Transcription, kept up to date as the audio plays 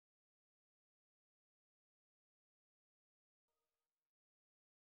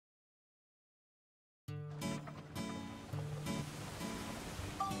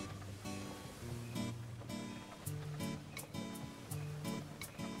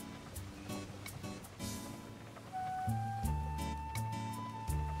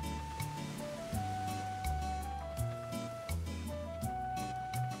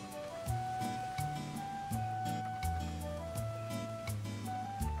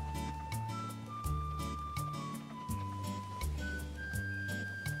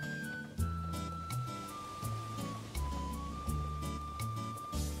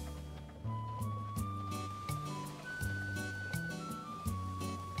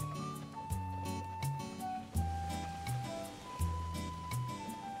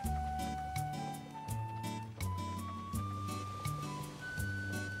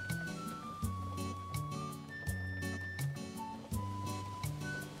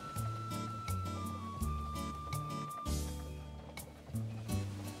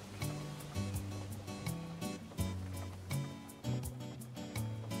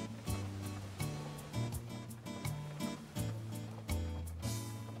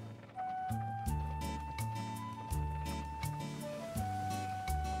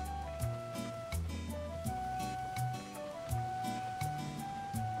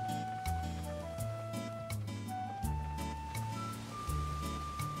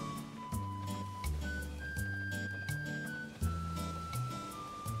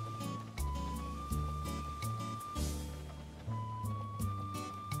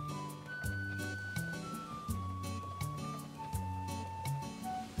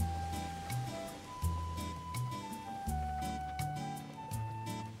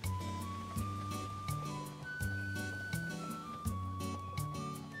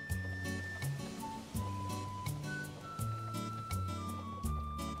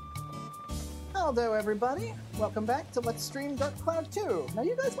Aldo, everybody! Welcome back to Let's Stream Dark Cloud 2. Now,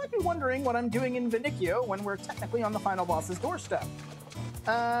 you guys might be wondering what I'm doing in Vinicchio when we're technically on the final boss's doorstep.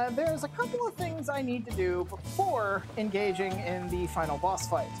 There's a couple of things I need to do before engaging in the final boss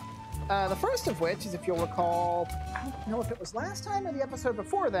fight. The first of which is, if you'll recall, I don't know if it was last time or the episode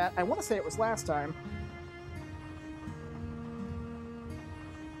before that, I want to say it was last time.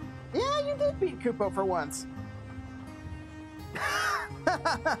 Yeah, you did beat Kupo for once.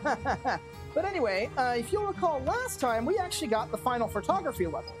 But anyway, if you'll recall last time, we actually got the final photography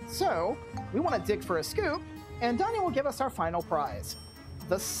level. So, we want to dig for a scoop, and Donnie will give us our final prize.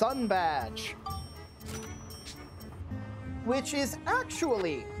 The Sun Badge. Which is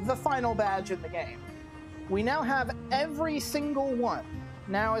actually the final badge in the game. We now have every single one.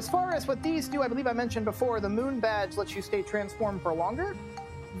 Now, as far as what these do, I believe I mentioned before, the Moon Badge lets you stay transformed for longer.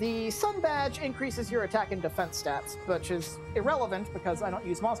 The Sun Badge increases your attack and defense stats, which is irrelevant because I don't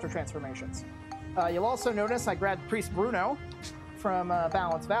use monster transformations. You'll also notice I grabbed Priest Bruno from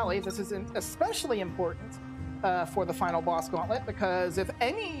Balance Valley. This is especially important for the final boss gauntlet because if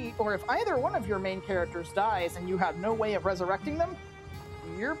either one of your main characters dies and you have no way of resurrecting them,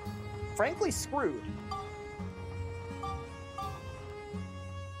 you're frankly screwed.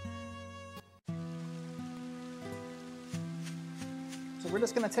 So we're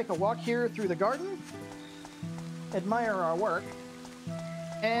just going to take a walk here through the garden, admire our work,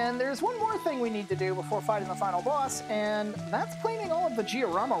 and there's one more thing we need to do before fighting the final boss, and that's claiming all of the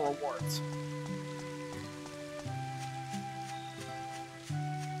Giorama rewards.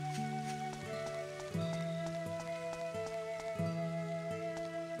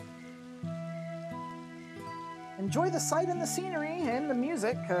 Enjoy the sight and the scenery and the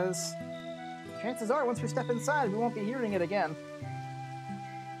music, because chances are once we step inside, we won't be hearing it again.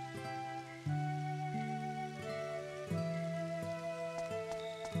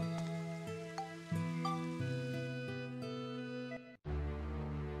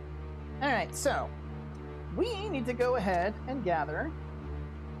 Alright, so we need to go ahead and gather.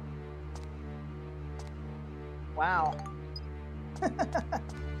 Wow.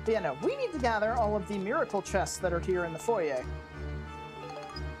 But yeah, no, we need to gather all of the miracle chests that are here in the foyer.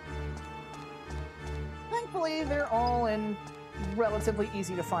 Thankfully, they're all in relatively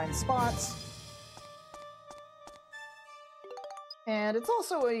easy to find spots. And it's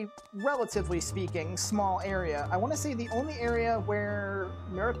also a, relatively speaking, small area. I want to say the only area where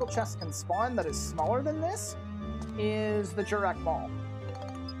miracle chests can spawn that is smaller than this is the Jurak Mall.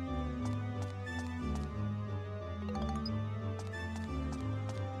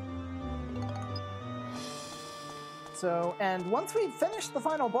 So, and once we finish the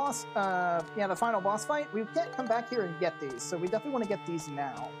final boss, the final boss fight, we can't come back here and get these, so we definitely want to get these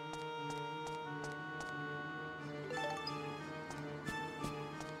now.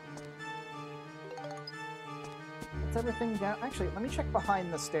 Is everything down? Actually, let me check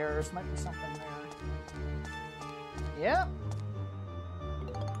behind the stairs. Might be something there. Yep.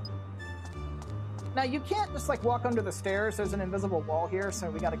 Now, you can't just, like, walk under the stairs. There's an invisible wall here, so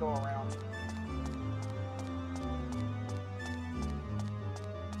we gotta go around.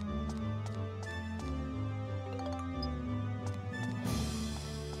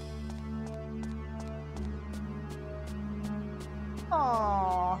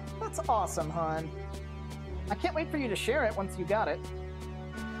 Aww, that's awesome, hon. I can't wait for you to share it once you got it.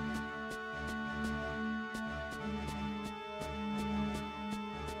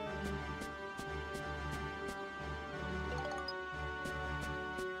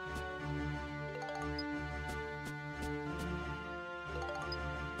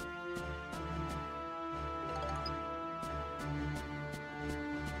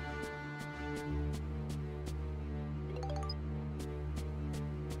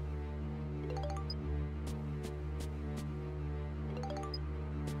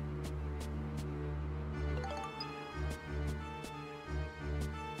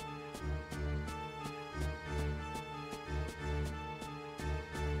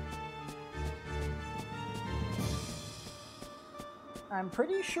 I'm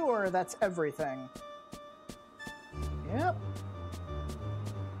pretty sure that's everything. Yep.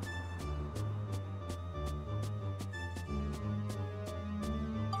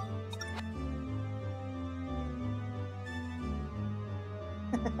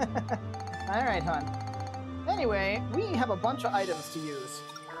 Alright, hon. Anyway, we have a bunch of items to use.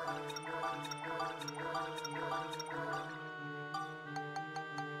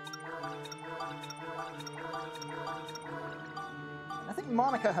 I think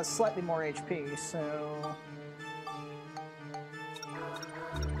Monica has slightly more HP, so...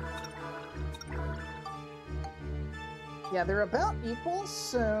 Yeah, they're about equal,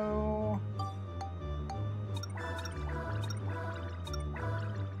 so...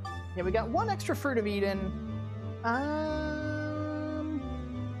 Yeah, we got one extra Fruit of Eden. I'm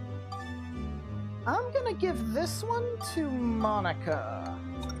gonna give this one to Monica.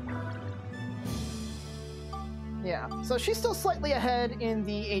 Yeah, so she's still slightly ahead in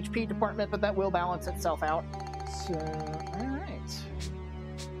the HP department, but that will balance itself out. So, alright.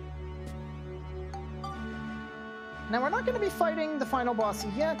 Now, we're not going to be fighting the final boss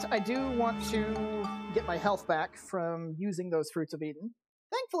yet. I do want to get my health back from using those Fruits of Eden.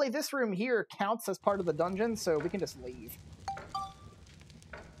 Thankfully, this room here counts as part of the dungeon, so we can just leave.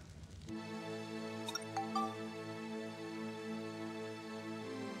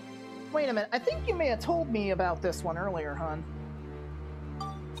 Wait a minute, I think you may have told me about this one earlier, hon.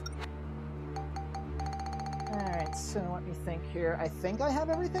 Alright, so let me think here. I think I have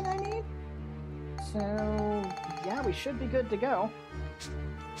everything I need? So, yeah, we should be good to go.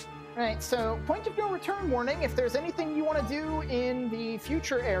 Alright, so point of no return warning. If there's anything you want to do in the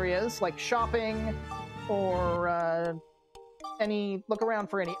future areas, like shopping, or look around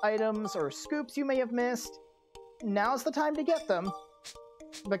for any items or scoops you may have missed, now's the time to get them.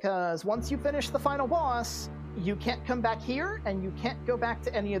 Because once you finish the final boss, you can't come back here, and you can't go back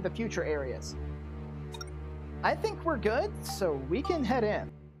to any of the future areas. I think we're good, so we can head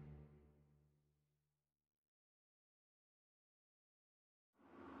in.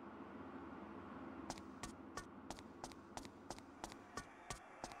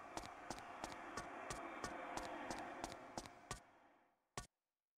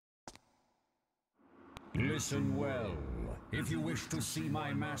 Listen well. If you wish to see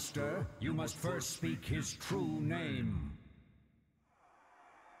my master, you must first speak his true name.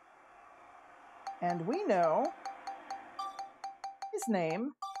 And we know his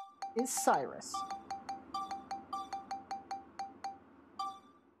name is Cyrus.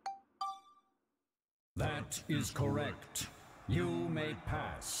 That is correct. You may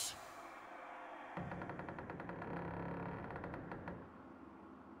pass.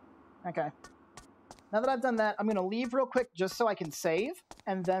 Okay. Now that I've done that, I'm going to leave real quick just so I can save,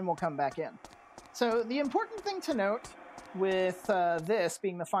 and then we'll come back in. So the important thing to note with this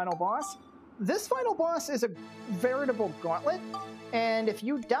being the final boss, this final boss is a veritable gauntlet, and if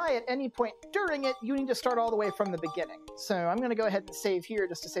you die at any point during it, you need to start all the way from the beginning. So I'm going to go ahead and save here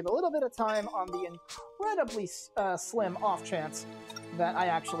just to save a little bit of time on the incredibly slim off chance that I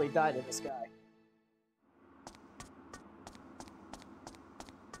actually die to this guy.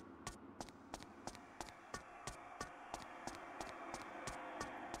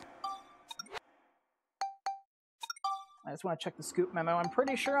 I just want to check the scoop memo. I'm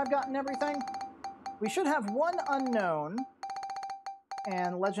pretty sure I've gotten everything. We should have one unknown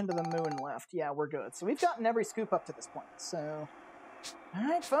and Legend of the Moon left. Yeah, we're good. So we've gotten every scoop up to this point. So, all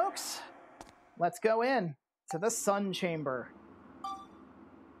right, folks. Let's go in to the Sun Chamber.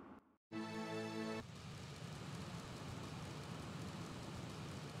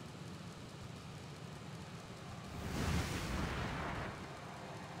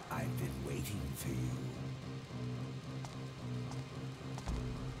 I've been waiting for you.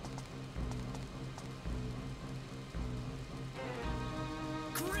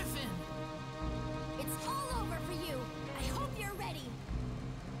 Griffon! It's all over for you. I hope you're ready.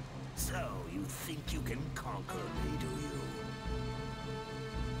 So, you think you can conquer me, do you?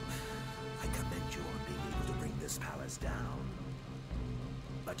 I commend you on being able to bring this palace down.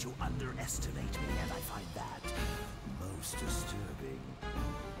 But you underestimate me, and I find that most disturbing.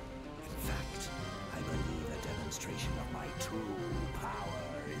 In fact, I believe a demonstration of my true power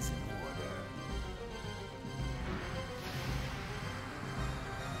is in order.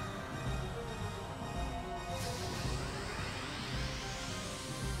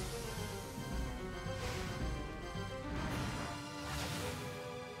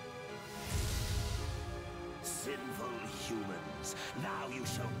 Sinful humans, now you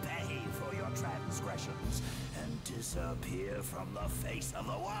shall pay for your transgressions and disappear from the face of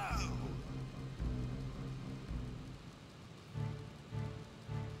the world!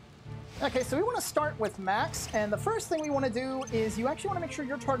 Okay, so we want to start with Max, and the first thing we want to do is you actually want to make sure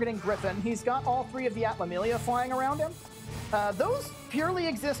you're targeting Griffon. He's got all three of the Atlamelia flying around him. Those purely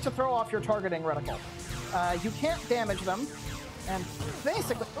exist to throw off your targeting reticle. You can't damage them, and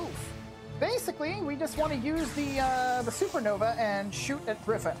basically, we just want to use the supernova and shoot at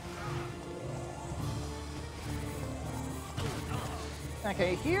Griffon.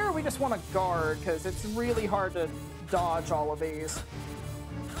 Okay, here we just want to guard, because it's really hard to dodge all of these.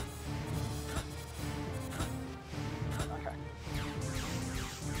 Okay.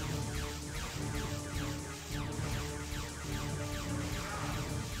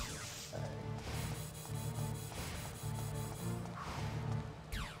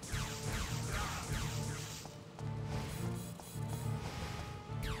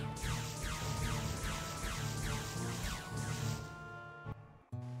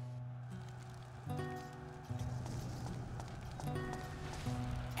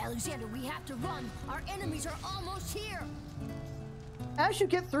 Alexander, we have to run. Our enemies are almost here. As you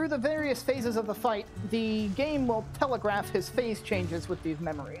get through the various phases of the fight, the game will telegraph his phase changes with these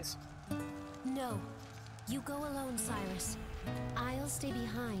memories. No. You go alone, Cyrus. I'll stay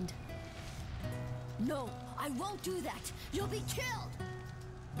behind. No, I won't do that. You'll be killed.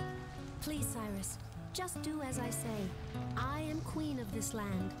 Please, Cyrus, just do as I say. I am queen of this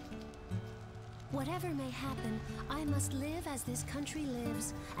land. Whatever may happen, I must live as this country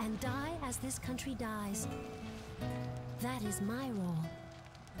lives and die as this country dies. That is my role.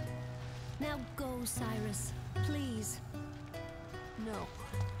 Now go, Cyrus, please. No.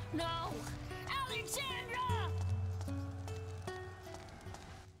 No! Alexandra!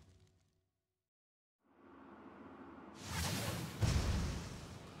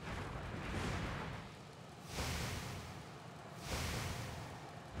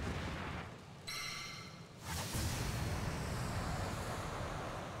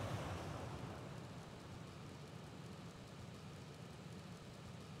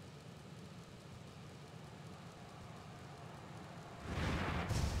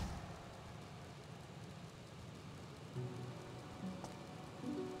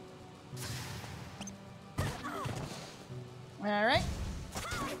 All right.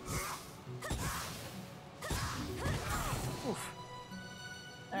 Oof.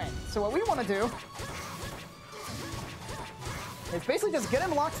 All right, so what we want to do is basically just get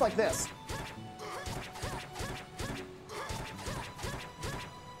him locked like this.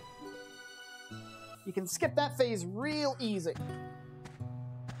 You can skip that phase real easy.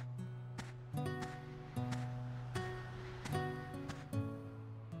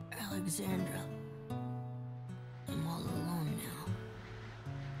 Alexandra, I'm all alone now.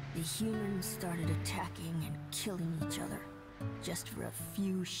 The humans started attacking and killing each other just for a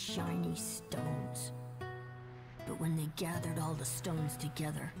few shiny stones. But when they gathered all the stones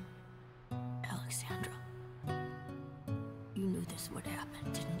together, Alexandra, you knew this would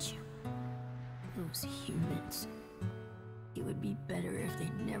happen, didn't you? Those humans. It would be better if they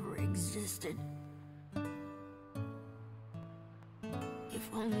never existed. If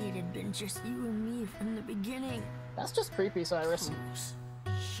only it had been just you and me from the beginning. That's just creepy, Cyrus. Those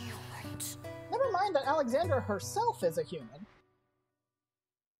humans. Never mind that Alexandra herself is a human.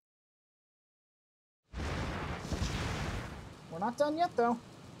 We're not done yet, though.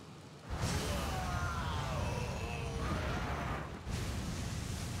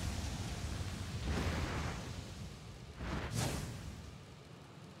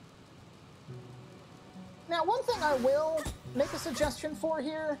 Now, one thing I will make a suggestion for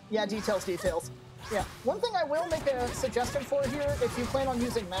here... Yeah, details. Yeah, one thing I will make a suggestion for here, if you plan on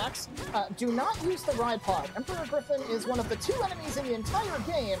using Max, do not use the ride pod. Emperor Griffon is one of the 2 enemies in the entire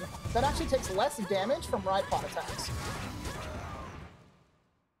game that actually takes less damage from ride pod attacks.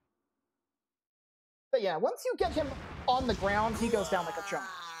 But yeah, once you get him on the ground, he goes down like a chump.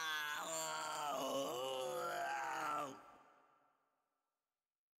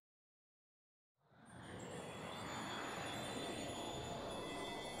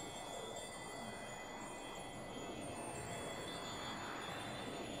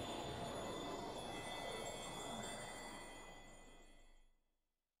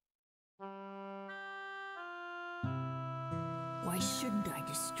 Why shouldn't I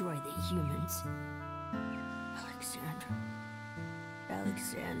destroy the humans?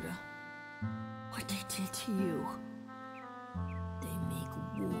 Alexandra, what they did to you. They make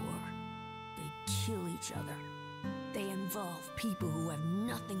war. They kill each other. They involve people who have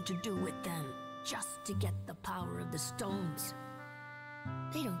nothing to do with them, just to get the power of the stones.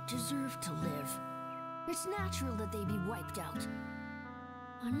 They don't deserve to live. It's natural that they be wiped out.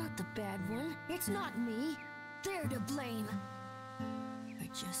 I'm not the bad one. It's not me. They're to blame. I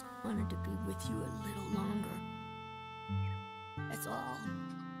just wanted to be with you a little longer. That's all.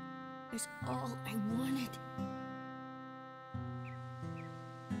 That's all I wanted.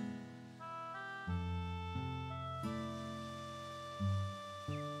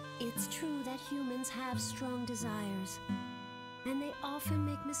 It's true that humans have strong desires, and they often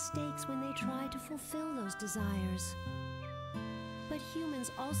make mistakes when they try to fulfill those desires. But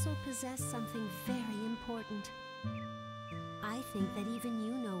humans also possess something very important. I think that even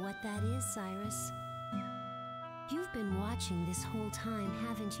you know what that is, Cyrus. You've been watching this whole time,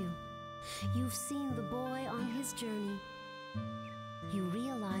 haven't you? You've seen the boy on his journey. You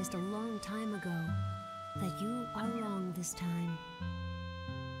realized a long time ago that you are wrong this time.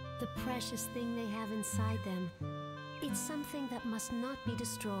 The precious thing they have inside them, it's something that must not be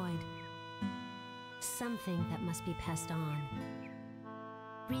destroyed. Something that must be passed on.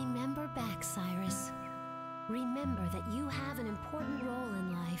 Remember back, Cyrus. Remember that you have an important role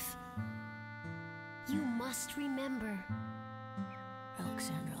in life. You must remember.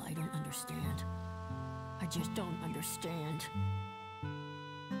 Alexandra, I don't understand. I just don't understand.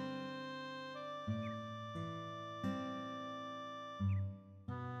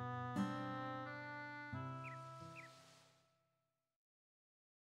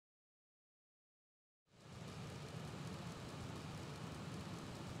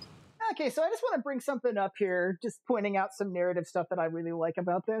 Okay, so I just want to bring something up here, just pointing out some narrative stuff that I really like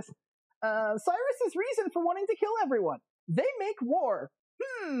about this. Cyrus's reason for wanting to kill everyone. They make war.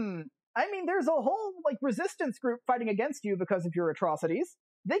 I mean, there's a whole, resistance group fighting against you because of your atrocities.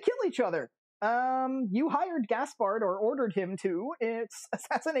 They kill each other. You hired Gaspard, or ordered him to,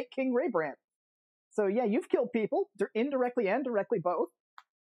 assassinate King Raybrand. So yeah, you've killed people, indirectly and directly both.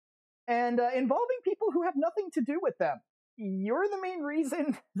 And involving people who have nothing to do with them. You're the main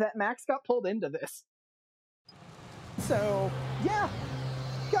reason that Max got pulled into this. So, yeah,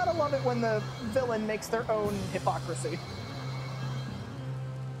 gotta love it when the villain makes their own hypocrisy.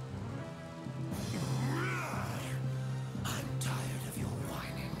 I'm tired of your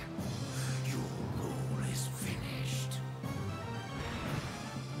whining. Your role is finished.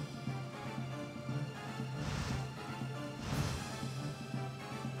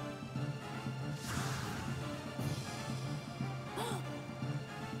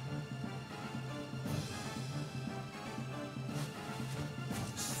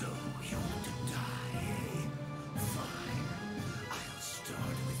 So you want to die, eh? Fine. I'll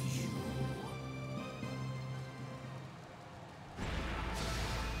start with you.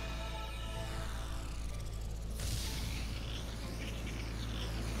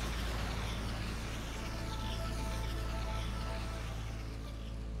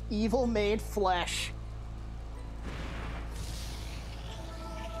 Evil made flesh.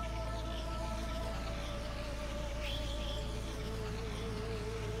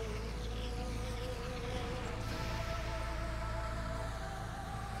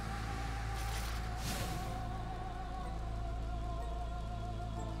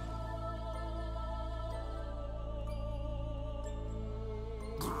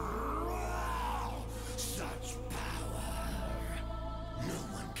 Such power. No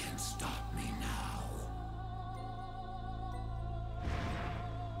one can stop me now.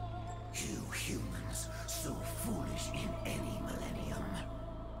 You humans, so foolish in any millennium.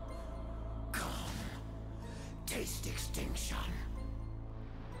 Come, taste extinction.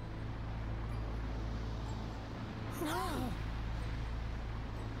 No!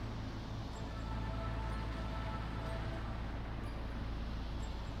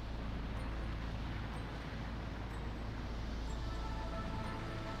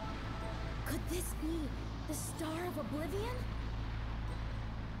 Could this be the Star of Oblivion?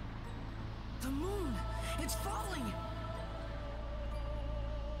 The moon! It's falling!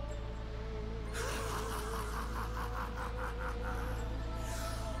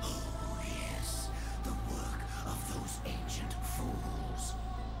 Oh, yes, the work of those ancient fools.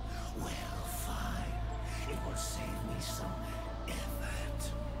 Well, fine. It will save me some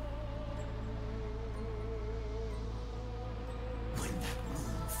effort. When that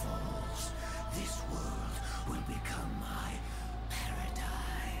moon falls, this world will become my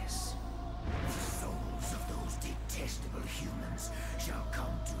paradise. The souls of those detestable humans shall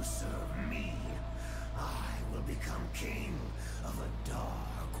come to serve me. I will become king of a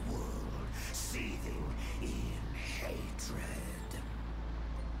dark world, seething in hatred.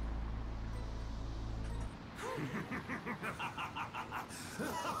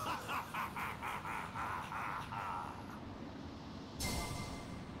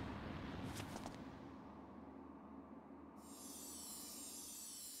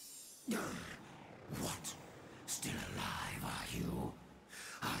 What? Still alive, are you?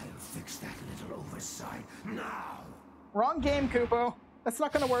 I'll fix that little oversight now. Wrong game, Kupo. That's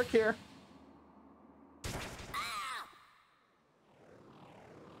not gonna work here.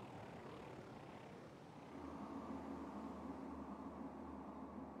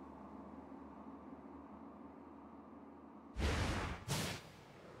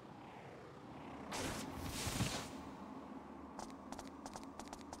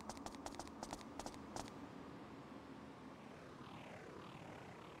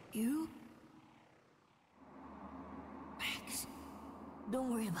 You? Max, don't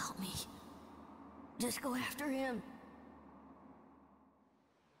worry about me. Just go after him.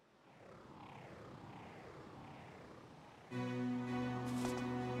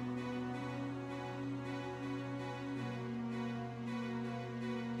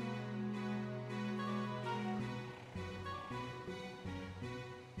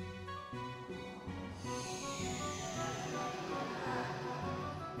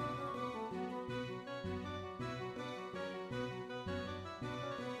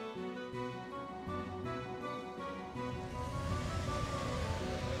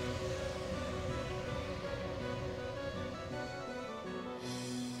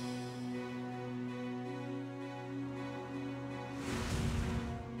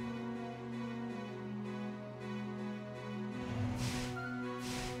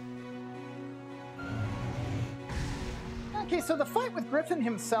 Okay, so the fight with Griffon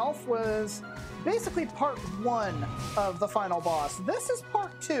himself was basically part 1 of the final boss. This is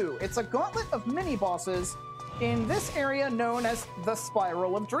part 2. It's a gauntlet of mini-bosses in this area known as the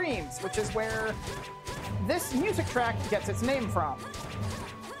Spiral of Dreams, which is where this music track gets its name from.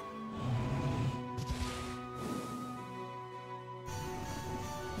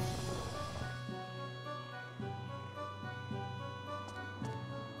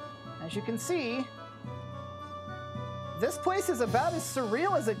 As you can see, this place is about as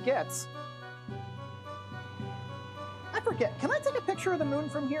surreal as it gets. I forget, can I take a picture of the moon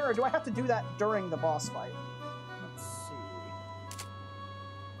from here, or do I have to do that during the boss fight? Let's see.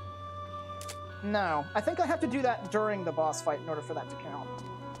 No, I think I have to do that during the boss fight in order for that to count.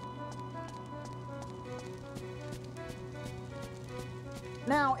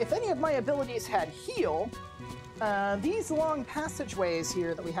 Now, if any of my abilities had heal, these long passageways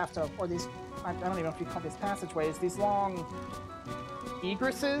here that we have to, or these, I don't even know if you call these passageways, these long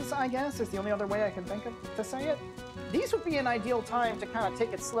egresses, I guess, is the only other way I can think of to say it. These would be an ideal time to kind of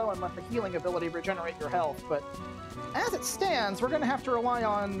take it slow and let the healing ability regenerate your health, but as it stands, we're going to have to rely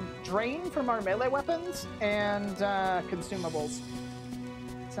on Drain from our melee weapons and consumables,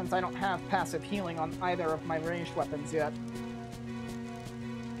 since I don't have passive healing on either of my ranged weapons yet.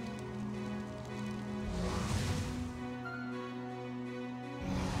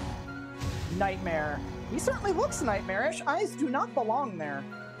 Nightmare. He certainly looks nightmarish. Eyes do not belong there.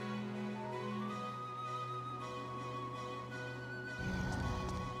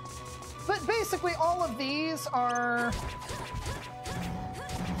 But basically all of these are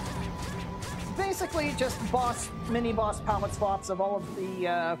basically just mini-boss palette swaps of all of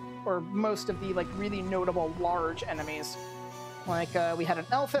the, or most of the, like, really notable large enemies. Like, we had an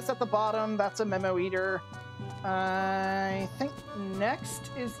Elphys at the bottom, that's a Memo Eater. I think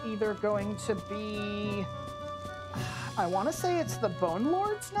next is either going to be... I want to say it's the Bone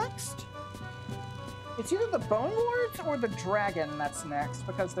Lords next? It's either the Bone Lords or the Dragon that's next,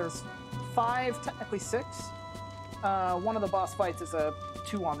 because there's 5, technically 6. One of the boss fights is a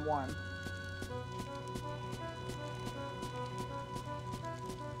 2-on-1.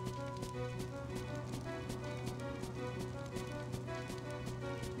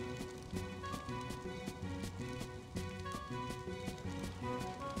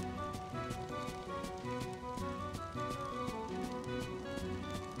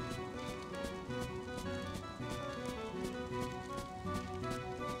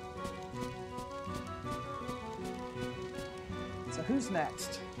 Who's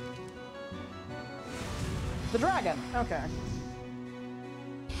next? The Dragon. Okay.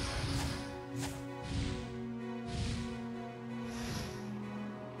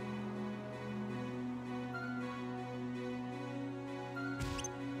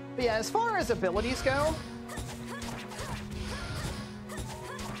 But yeah, as far as abilities go,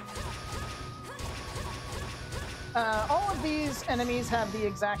 all of these enemies have the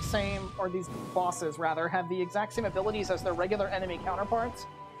exact same, or these bosses, rather, have the exact same abilities as their regular enemy counterparts.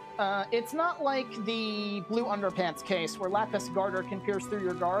 It's not like the Blue Underpants case, where Lapis Garter can pierce through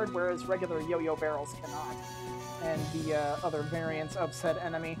your guard, whereas regular Yo-Yo Barrels cannot, and the other variants of said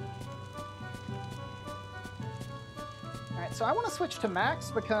enemy. Alright, so I want to switch to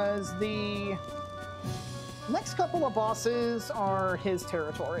Max, because the next couple of bosses are his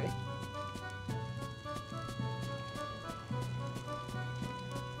territory.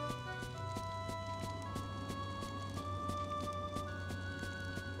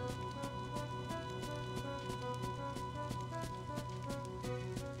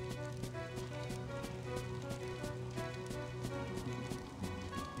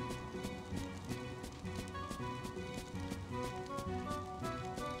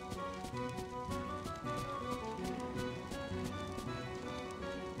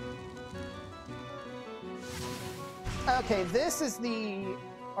 Okay, this is the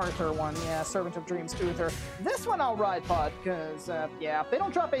Arthur one, yeah, Servant of Dreams Uther. This one I'll Ride Pod, because, yeah, they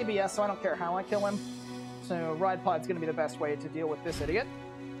don't drop ABS, so I don't care how I kill him. So Ride Pod's going to be the best way to deal with this idiot.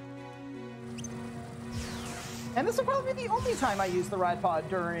 And this will probably be the only time I use the Ride Pod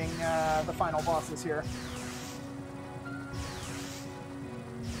during the final bosses here.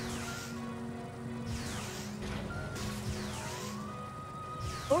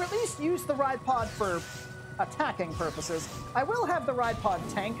 Or at least use the Ride Pod for attacking purposes. I will have the Ride Pod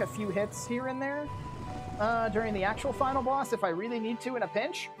tank a few hits here and there during the actual final boss if I really need to in a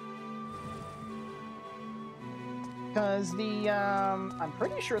pinch. Because the, I'm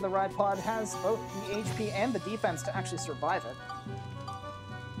pretty sure the Ride Pod has both the HP and the defense to actually survive it.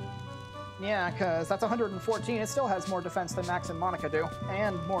 Yeah, because that's 114. It still has more defense than Max and Monica do,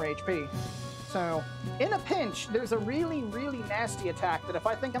 and more HP. So, in a pinch, there's a really, really nasty attack that if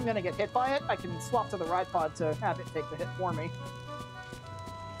I think I'm going to get hit by it, I can swap to the ride pod to have it take the hit for me.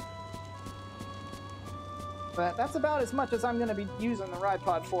 But that's about as much as I'm going to be using the ride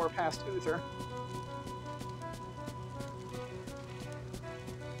pod for past Uther.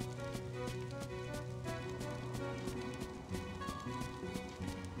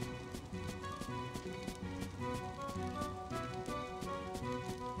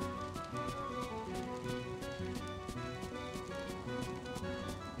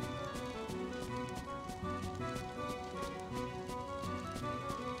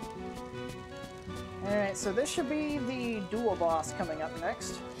 Alright, so this should be the dual boss coming up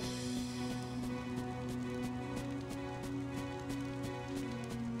next.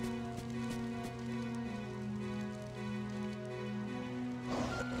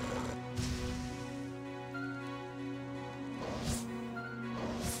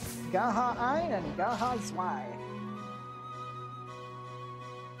 Gaha Ein and Gaha Zwei.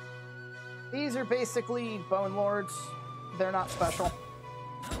 These are basically Bone Lords. They're not special.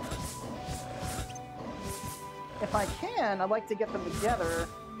 If I can, I'd like to get them together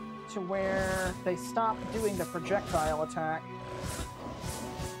to where they stop doing the projectile attack.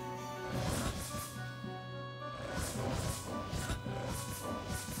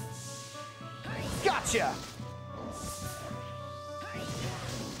 Gotcha!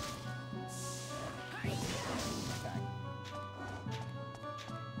 Okay.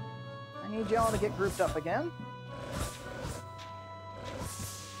 I need y'all to get grouped up again.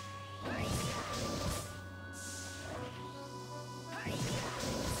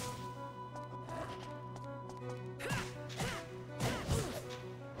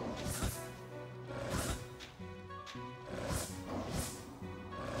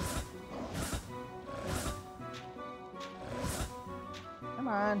 Come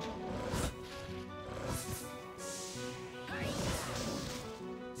on.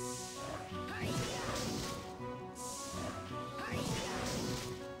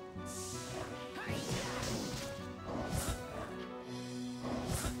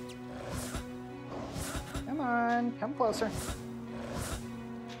 Come on, come closer.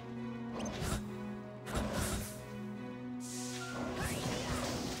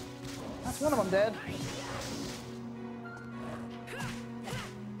 That's one of them dead.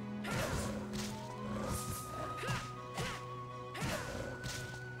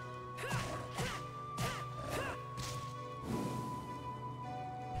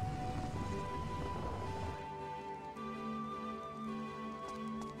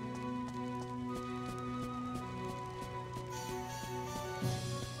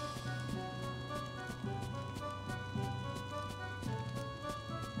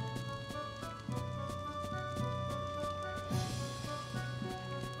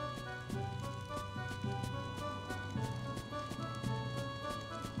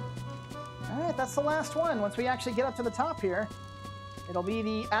 Alright, that's the last one. Once we actually get up to the top here, it'll be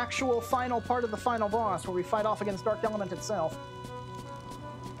the actual final part of the final boss, where we fight off against Dark Element itself.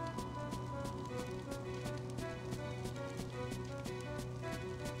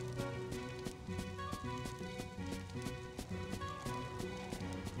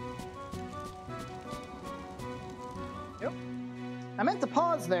 Yep. I meant to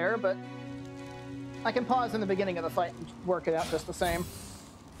pause there, but I can pause in the beginning of the fight and work it out just the same.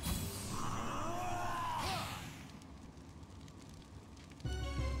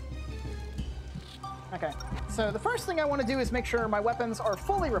 Okay, so the first thing I want to do is make sure my weapons are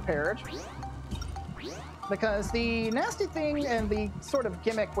fully repaired, because the nasty thing and the sort of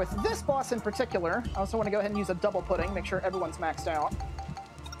gimmick with this boss in particular, I also want to go ahead and use a double pudding, make sure everyone's maxed out.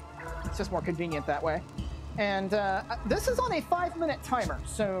 It's just more convenient that way. And this is on a 5-minute timer,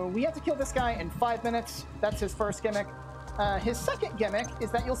 so we have to kill this guy in 5 minutes. That's his first gimmick. His second gimmick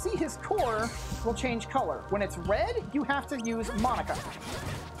is that you'll see his core will change color. When it's red, you have to use Monica.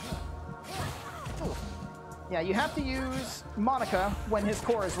 Yeah, you have to use Monica when his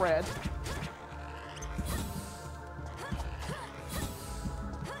core is red.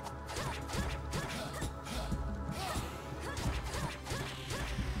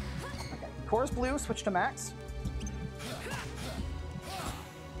 Okay, core's blue, switch to max.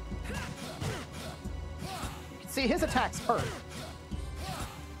 See, his attacks hurt.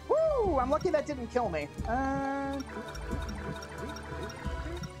 Woo! I'm lucky that didn't kill me.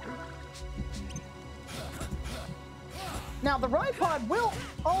 Now, the ride pod will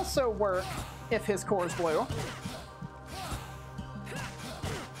also work if his core is blue.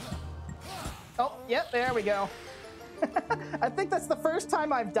 Oh, yep, there we go. I think that's the first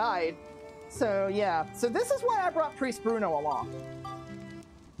time I've died. So, yeah. So this is why I brought Priest Bruno along.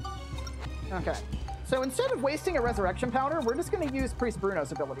 Okay. So instead of wasting a resurrection powder, we're just going to use Priest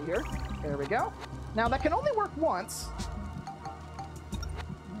Bruno's ability here. There we go. Now, that can only work once.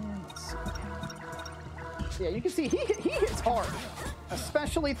 Yeah, you can see he hits hard,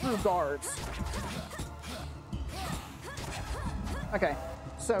 especially through guards. Okay,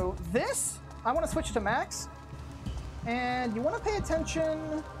 so this, I want to switch to max. And you want to pay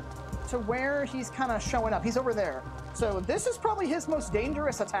attention to where he's kind of showing up. He's over there. So this is probably his most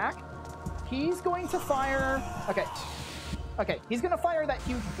dangerous attack. He's going to fire... Okay, he's going to fire that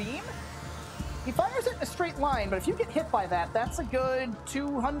huge beam. He fires it in a straight line, but if you get hit by that, that's a good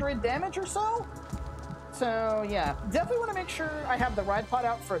 200 damage or so. So, yeah, definitely want to make sure I have the ride pod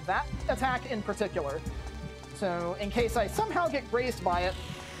out for that attack in particular. So, in case I somehow get grazed by it,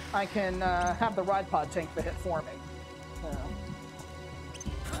 I can have the ride pod tank the hit for me. So,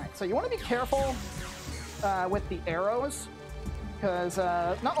 alright, so you want to be careful with the arrows, because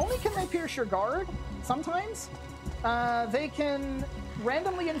not only can they pierce your guard, sometimes, they can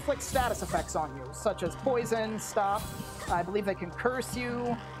randomly inflict status effects on you, such as poison, stop. I believe they can curse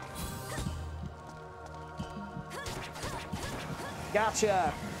you.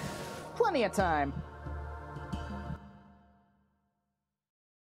 Gotcha. Plenty of time.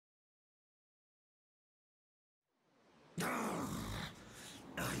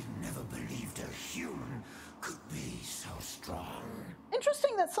 I never believed a human could be so strong.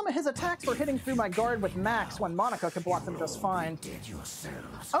 Interesting that some of his attacks were hitting through my guard with max when Monica could block them just fine.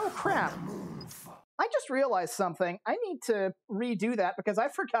 Oh, crap. I just realized something. I need to redo that because I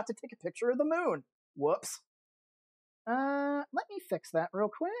forgot to take a picture of the moon. Whoops. Let me fix that real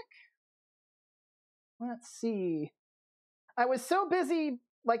quick. Let's see. I was so busy,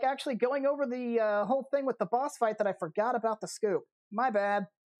 like, actually going over the whole thing with the boss fight that I forgot about the scoop. My bad.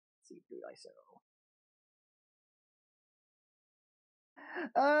 Let's see, do I so?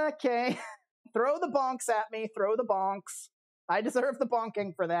 Okay. Throw the bonks at me. Throw the bonks. I deserve the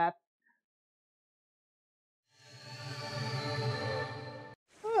bonking for that.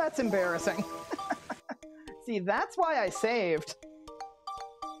 Oh, that's embarrassing. See, that's why I saved.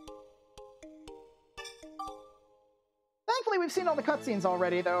 Thankfully, we've seen all the cutscenes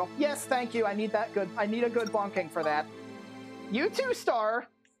already, though. Yes, thank you. I need a good bonking for that. You too, Star.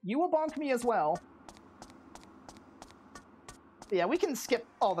 You will bonk me as well. Yeah, we can skip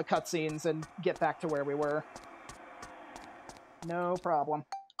all the cutscenes and get back to where we were. No problem.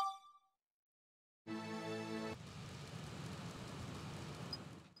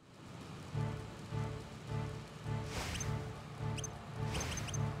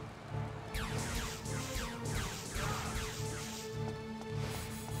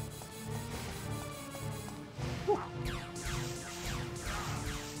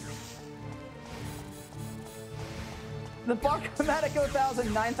 The Bonkomatic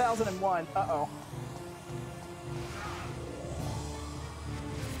 0,000, 9001. Uh-oh.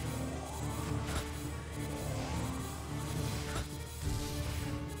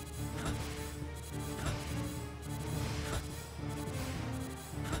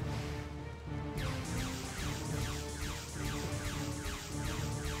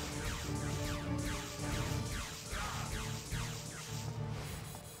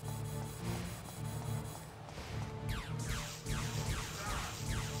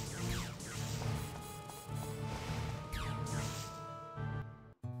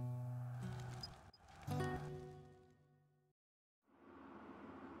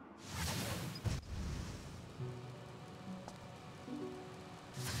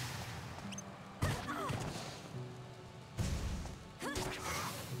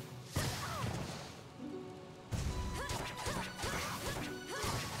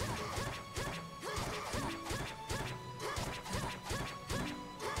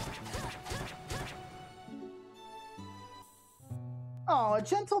 Oh, a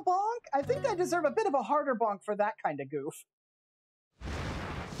gentle bonk? I think I deserve a bit of a harder bonk for that kind of goof.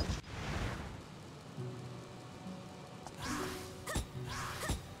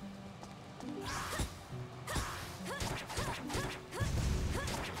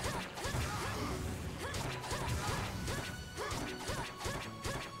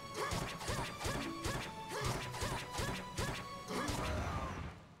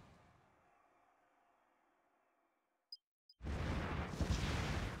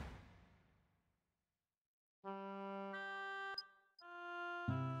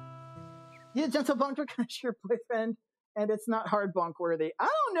 Yeah, gentle bonk because your boyfriend, and it's not hard bonk worthy. I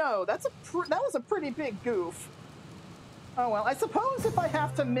don't know. That was a pretty big goof. Oh well. I suppose if I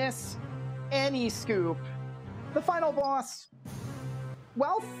have to miss any scoop, the final boss,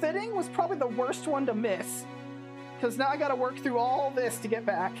 while fitting, was probably the worst one to miss. Because now I got to work through all this to get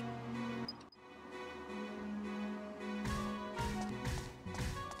back.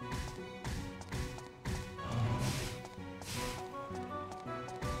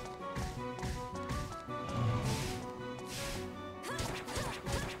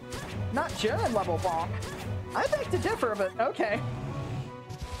 Not German level bonk. I beg to differ, but okay.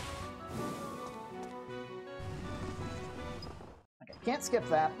 Okay, can't skip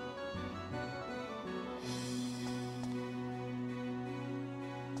that.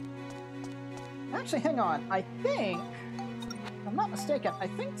 Actually, hang on. I think, if I'm not mistaken, I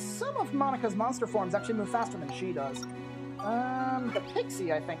think some of Monica's monster forms actually move faster than she does. The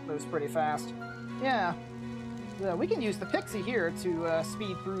Pixie, I think, moves pretty fast. Yeah. We can use the Pixie here to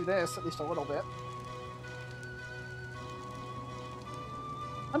speed through this, at least a little bit.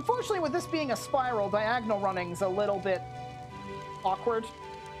 Unfortunately, with this being a spiral, diagonal running's a little bit awkward.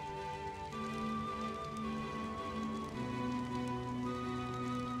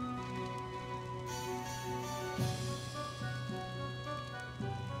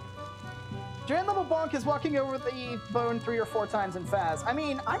 Giant level bonk is walking over the bone 3 or 4 times in Phaz. I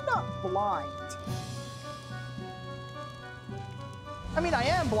mean, I'm not blind. I mean, I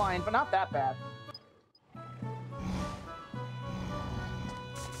am blind, but not that bad.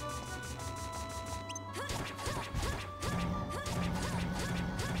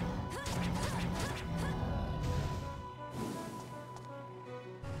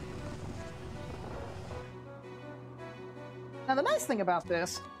 Now, the nice thing about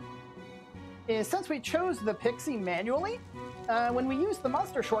this is since we chose the Pixie manually, when we use the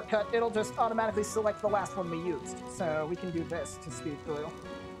monster shortcut, it'll just automatically select the last one we used. So we can do this to speed through.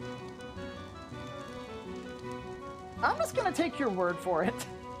 I'm just going to take your word for it.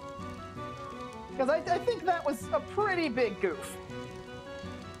 Because I think that was a pretty big goof.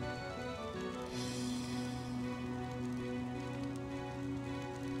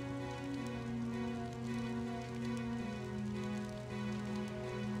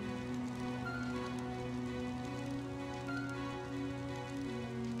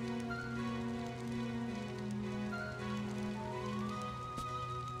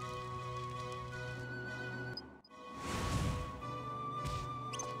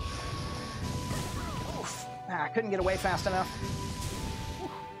 I couldn't get away fast enough.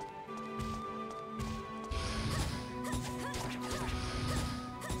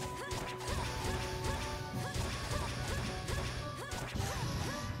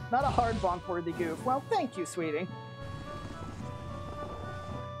 Not a hard bonk-worthy goof. Well, thank you, sweetie.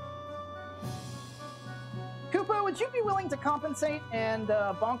 Koopa, would you be willing to compensate and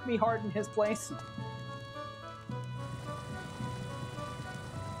bonk me hard in his place?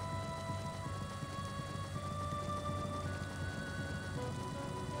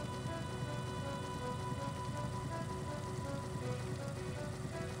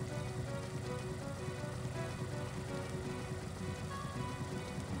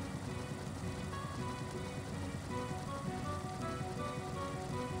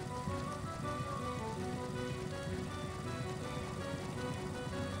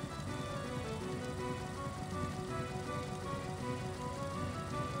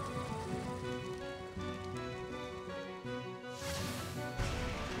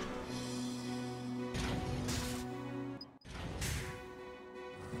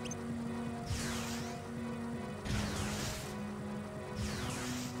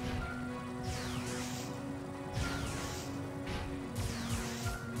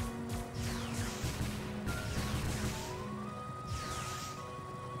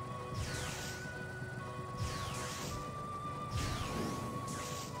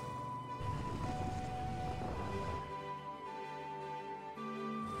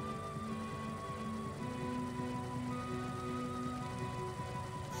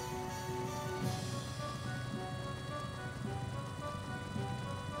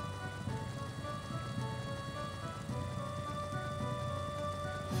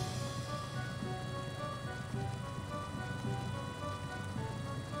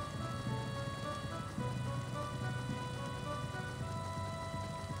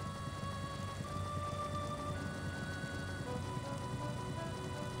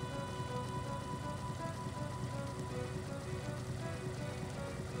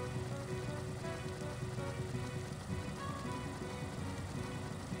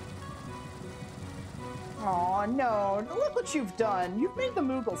 Aw, no. Look what you've done. You've made the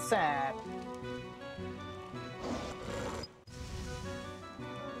Moogle sad.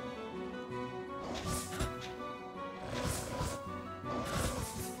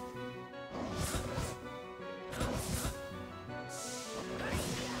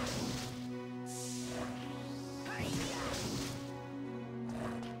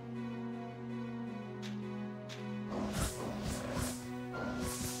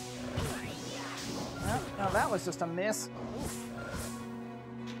 Oh, that was just a miss. Oof.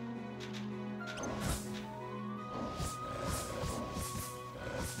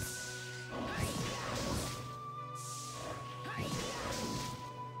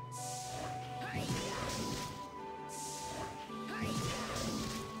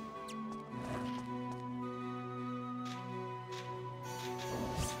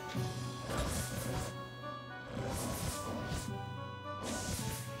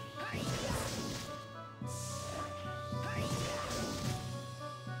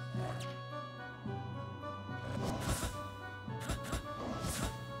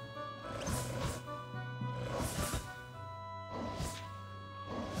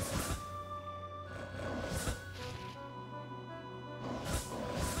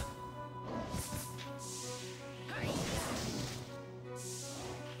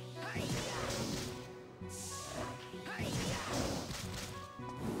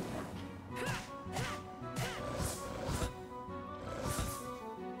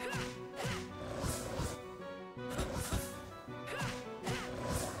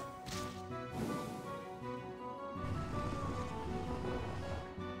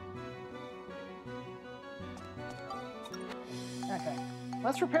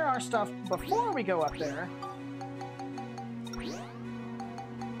 Let's repair our stuff before we go up there.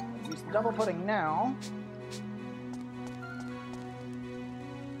 Use the double pudding now.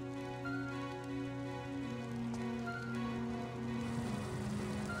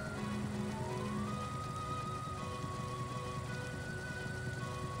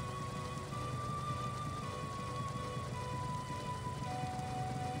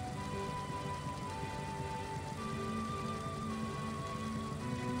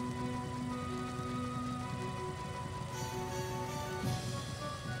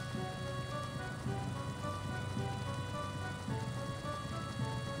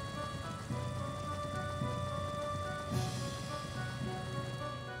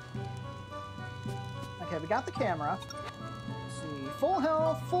 Okay, we got the camera. Let's see, full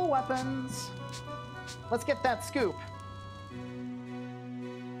health, full weapons. Let's get that scoop.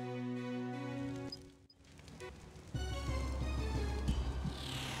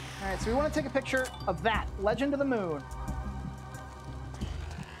 Alright, so we want to take a picture of that, Legend of the Moon.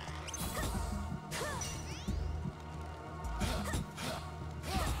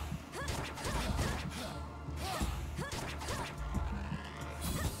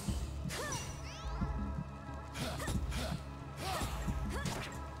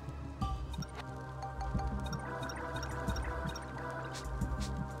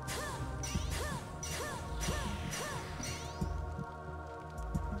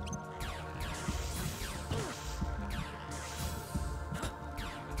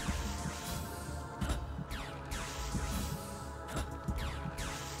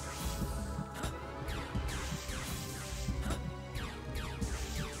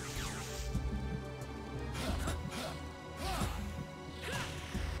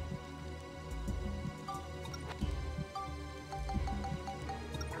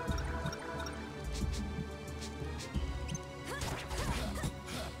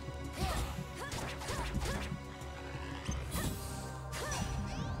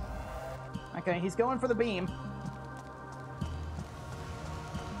 Okay, he's going for the beam.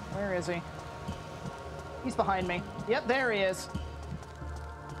 Where is he? He's behind me. Yep, there he is.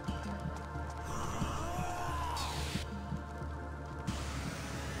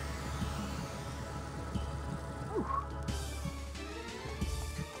 Whew.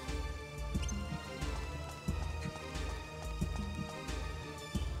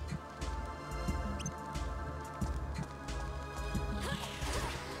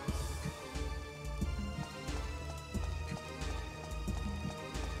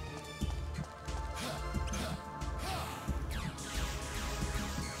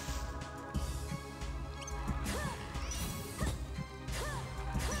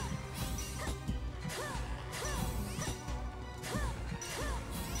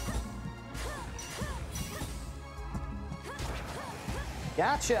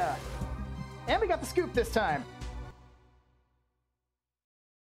 Gotcha! And we got the scoop this time.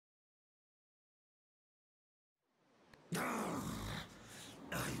 I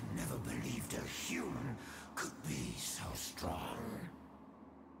never believed a human could be so strong.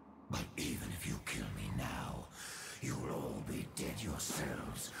 But even if you kill me now, you'll all be dead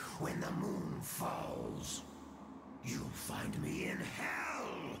yourselves when the moon falls. You'll find me in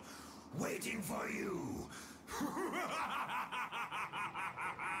hell, waiting for you.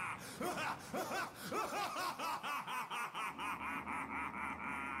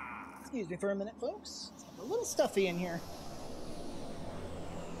 Excuse me for a minute, folks. It's a little stuffy in here.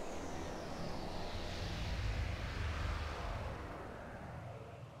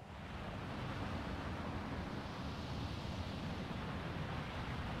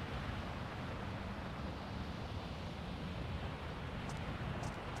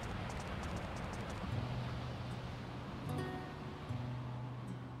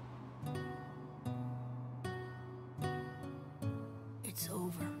 It's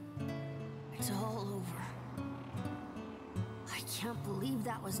over. It's all over. I can't believe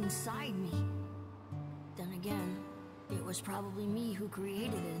that was inside me. Then again, it was probably me who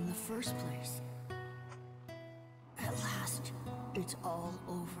created it in the first place. At last, it's all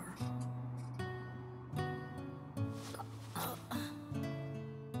over.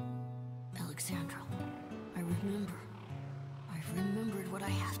 Alexandra, I remember. I've remembered what I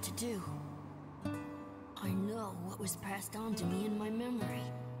have to do. I know what was passed on to me in my memory.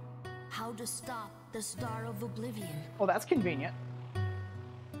 How to stop the Star of Oblivion. Well, that's convenient.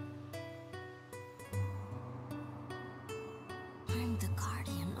 I'm the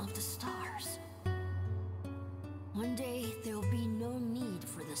guardian of the stars. One day, there'll be no need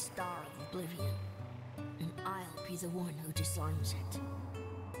for the Star of Oblivion, and I'll be the one who disarms it.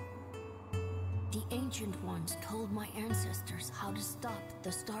 The Ancient Ones told my ancestors how to stop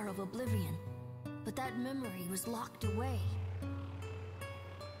the Star of Oblivion, but that memory was locked away.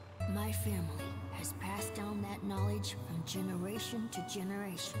 My family has passed down that knowledge from generation to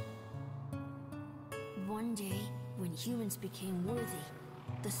generation. One day, when humans became worthy,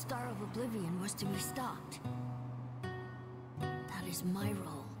 the Star of Oblivion was to be stopped. That is my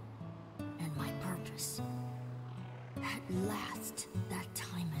role and my purpose. At last, that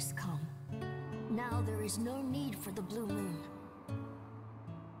time has come. Now there is no need for the blue moon.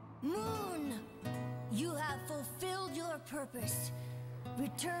 Moon! You have fulfilled your purpose.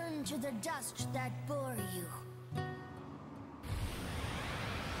 Return to the dust that bore you.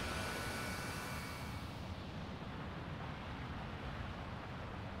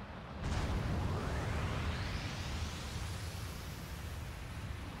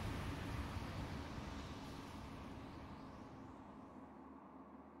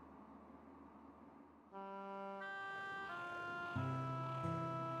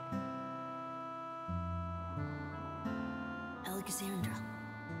 Alexandra,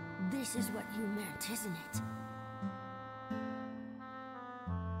 this is what you meant, isn't it?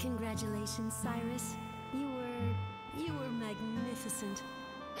 Congratulations, Cyrus. You were magnificent.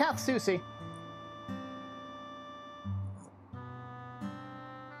 Kath Susie.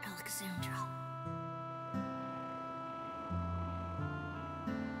 Alexandra.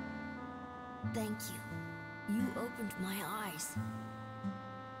 Thank you. You opened my eyes.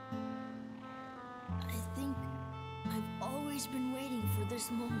 I think I've always been waiting for this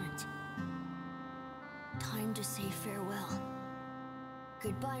moment. Time to say farewell.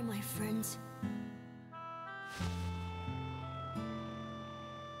 Goodbye, my friends.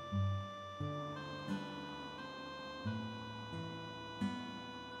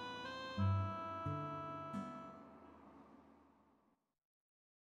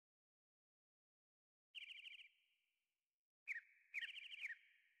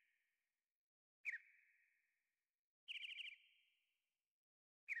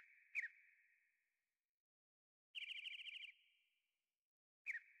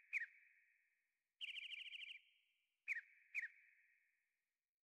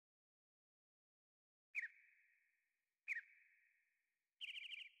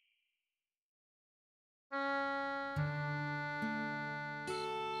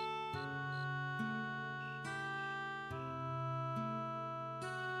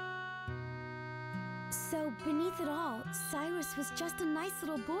 So, beneath it all, Cyrus was just a nice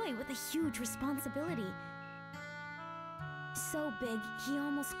little boy with a huge responsibility. So big, he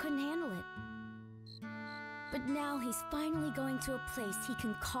almost couldn't handle it. But now he's finally going to a place he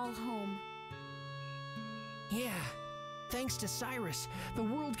can call home. Yeah, thanks to Cyrus, the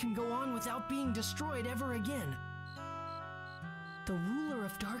world can go on without being destroyed ever again. The ruler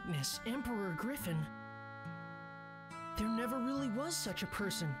of darkness, Emperor Griffon. There never really was such a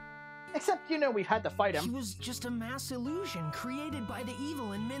person. Except, you know, we've had to fight him. He was just a mass illusion created by the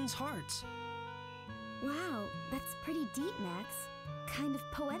evil in men's hearts. Wow, that's pretty deep, Max. Kind of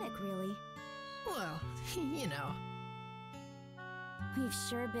poetic, really. Well, you know. We've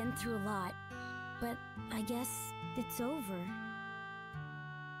sure been through a lot, but I guess it's over.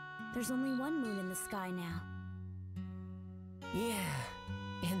 There's only one moon in the sky now.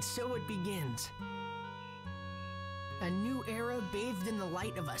 Yeah, and so it begins. A new era bathed in the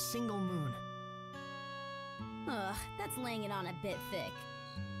light of a single moon. Ugh, that's laying it on a bit thick.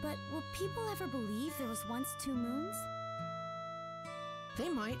 But will people ever believe there was once two moons? They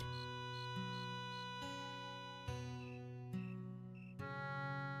might.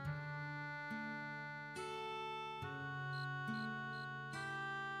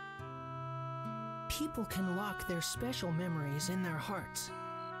 People can lock their special memories in their hearts.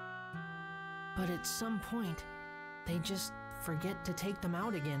 But at some point, they just forget to take them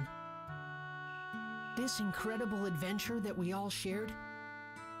out again. This incredible adventure that we all shared,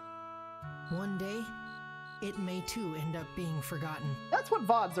 one day, it may too end up being forgotten. That's what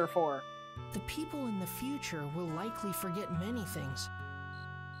VODs are for. The people in the future will likely forget many things.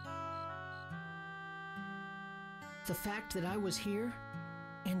 The fact that I was here,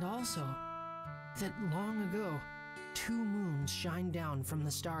 and also that long ago, two moons shined down from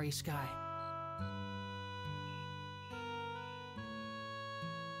the starry sky.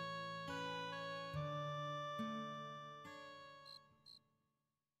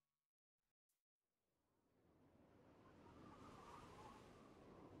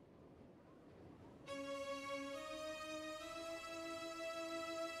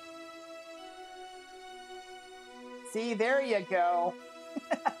 See, there you go.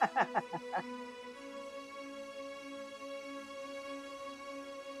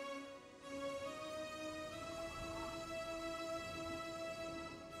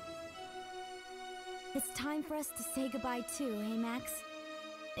 It's time for us to say goodbye too, hey Max?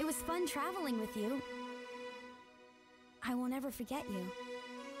 It was fun traveling with you. I will never forget you.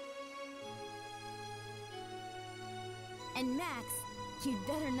 And Max, you'd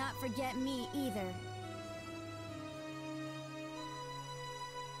better not forget me either.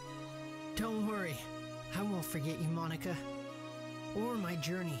 Don't worry. I won't forget you, Monica. Or my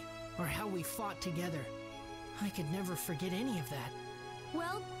journey, or how we fought together. I could never forget any of that.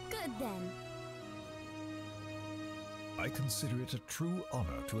 Well, good then. I consider it a true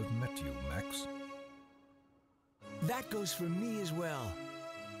honor to have met you, Max. That goes for me as well.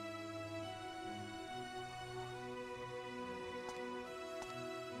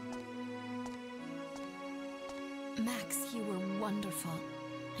 Max, you were wonderful.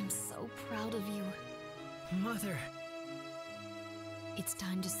 I'm so proud of you. Mother. It's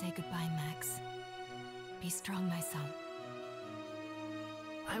time to say goodbye, Max. Be strong, my son.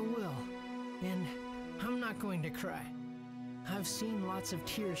 I will. And I'm not going to cry. I've seen lots of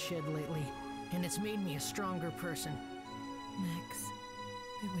tears shed lately, and it's made me a stronger person. Max,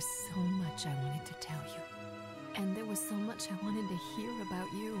 there was so much I wanted to tell you. And there was so much I wanted to hear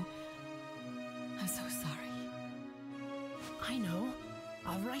about you. I'm so sorry. I know.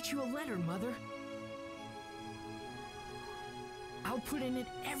 I'll write you a letter, Mother. I'll put in it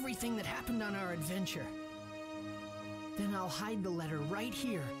everything that happened on our adventure. Then I'll hide the letter right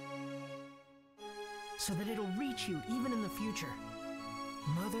here, so that it'll reach you even in the future.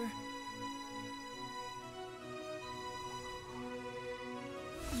 Mother?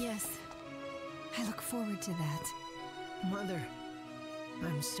 Yes, I look forward to that. Mother,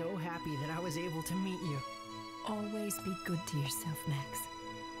 I'm so happy that I was able to meet you. Always be good to yourself, Max.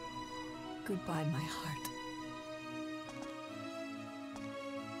 Goodbye, my heart.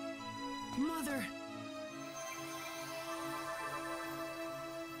 Mother!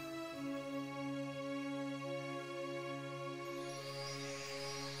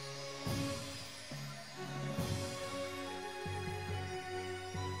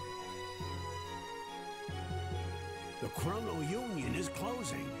 The Chrono Union is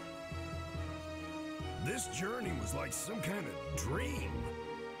closing. This journey was like some kind of dream.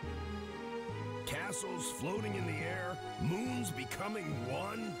 Castles floating in the air, moons becoming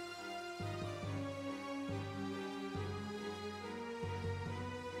one.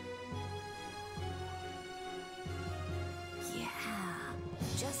 Yeah,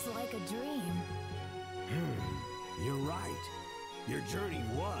 just like a dream. You're right. Your journey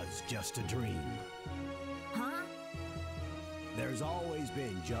was just a dream. Huh? There's always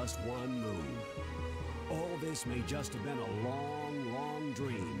been just one moon. All this may just have been a long, long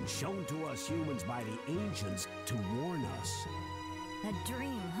dream shown to us humans by the ancients to warn us. A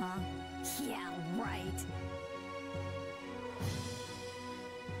dream, huh? Yeah, right.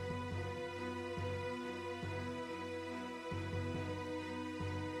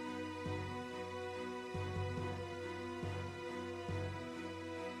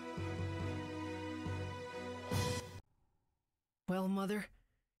 Well, Mother,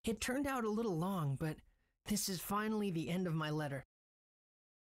 it turned out a little long, but this is finally the end of my letter.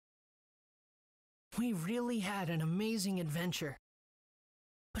 We really had an amazing adventure.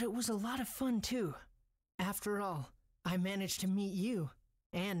 But it was a lot of fun, too. After all, I managed to meet you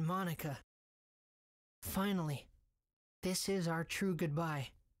and Monica. Finally, this is our true goodbye.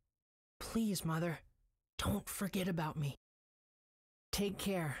 Please, Mother, don't forget about me. Take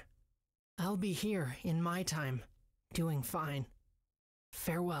care. I'll be here in my time, doing fine.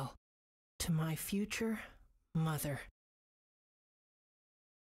 Farewell to my future mother.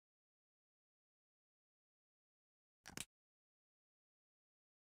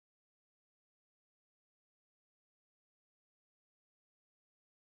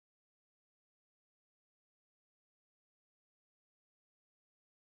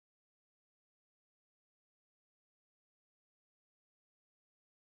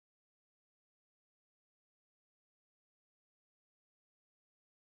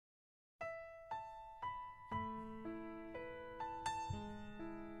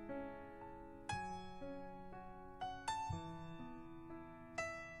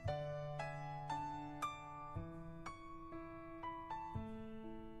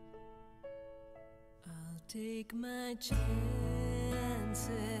 Take my chances,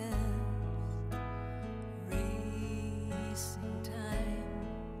 racing time,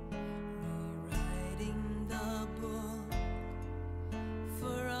 rewriting the book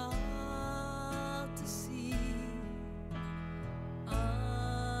for all to see.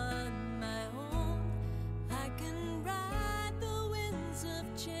 On my own, I can ride the winds of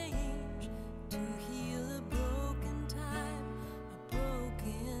change to heal a broken time, a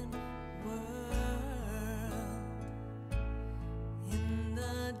broken world.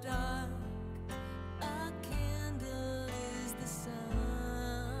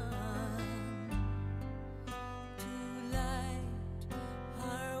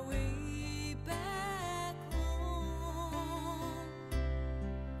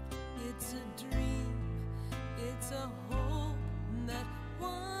 It's a dream, it's a hope that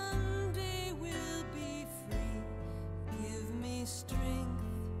one day we'll be free. Give me strength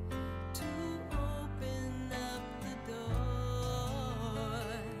to open up the door.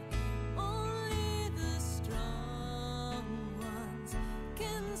 Only the strong ones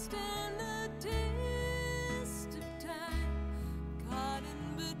can stand the test of time. Caught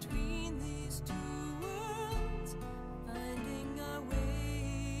in between these two worlds, finding our way.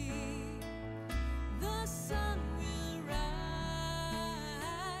 The sun will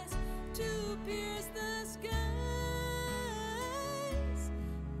rise to pierce the skies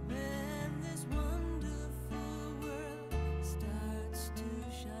when this wonderful world starts to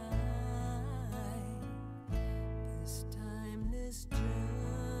shine. This timeless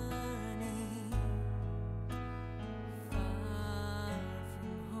journey far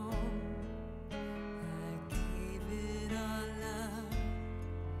from home, I gave it all up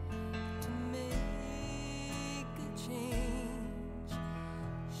to make a change.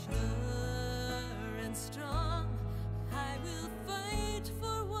 Sure and strong, I will fight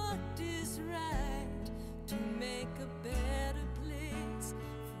for what is right, to make a better place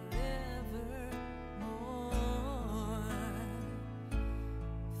forevermore.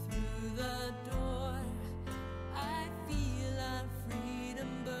 Through the door, I feel our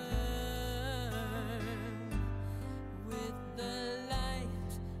freedom burn with the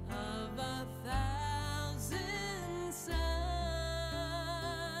light of 1,000 suns.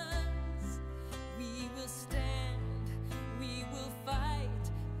 We will stand, we will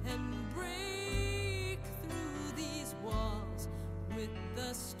fight, and break through these walls with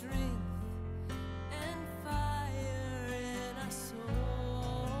the strength and fire in our soul.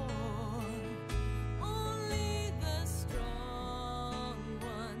 Only the strong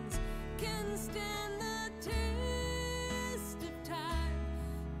ones can stand the test of time.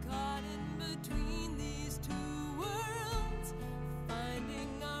 Caught in between these two worlds,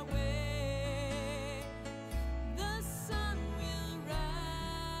 finding our way. The sun will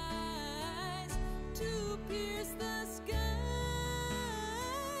rise to pierce the skies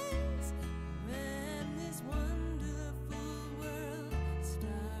when this wonderful world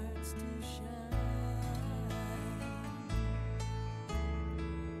starts to shine.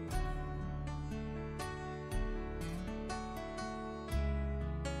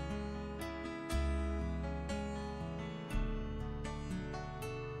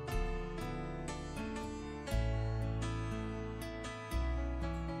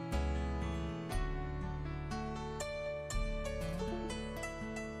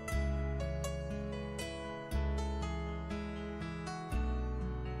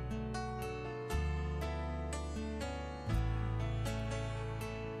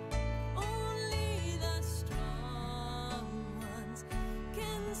 Only the strong ones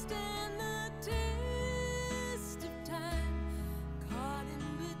can stand the test of time. Caught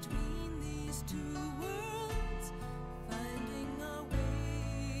in between these two worlds, finding our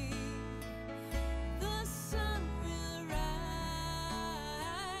way. The sun will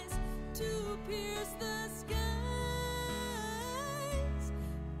rise to pierce the skies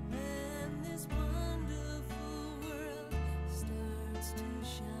when this wonderful world starts to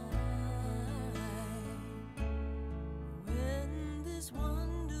shine. When this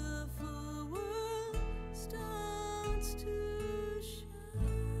wonderful world starts to shine.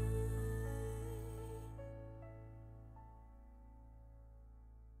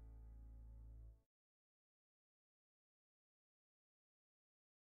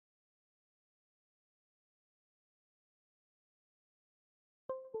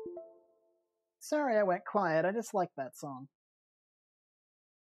 Sorry I went quiet, I just like that song.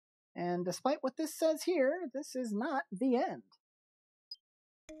 And despite what this says here, this is not the end.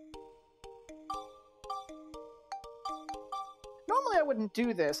 Normally I wouldn't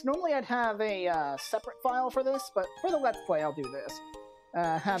do this. Normally I'd have a separate file for this, but for the Let's Play I'll do this.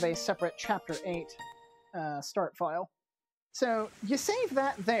 Have a separate Chapter 8 start file. So you save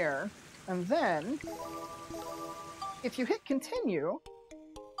that there, and then if you hit continue,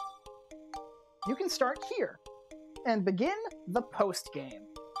 you can start here and begin the post-game.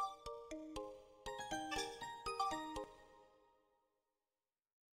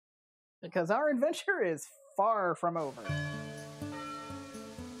 Because our adventure is far from over.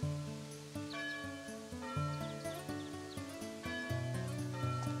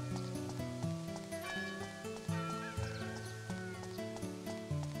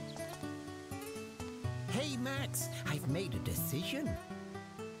 Hey, Max, I've made a decision.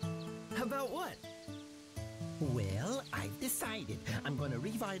 About what? Well, I've decided I'm going to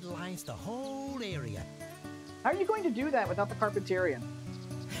revitalize the whole area. How are you going to do that without the Carpentarian?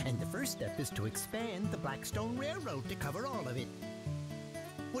 And the first step is to expand the Blackstone Railroad to cover all of it.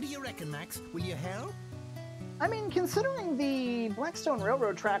 What do you reckon, Max? Will you help? I mean, considering the Blackstone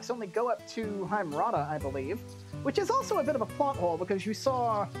Railroad tracks only go up to Heimrata, I believe, which is also a bit of a plot hole because you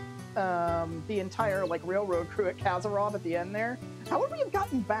saw the entire like railroad crew at Kazarov at the end there. How would we have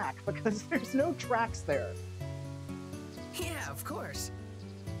gotten back? Because there's no tracks there. Yeah, of course.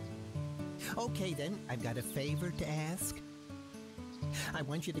 Okay then, I've got a favor to ask. I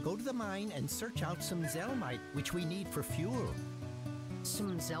want you to go to the mine and search out some Zelmite, which we need for fuel.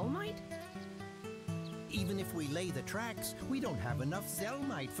 Some Zelmite? Even if we lay the tracks, we don't have enough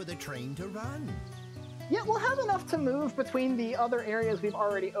Zelmite for the train to run. Yeah, we'll have enough to move between the other areas we've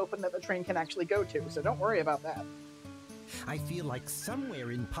already opened that the train can actually go to, so don't worry about that. I feel like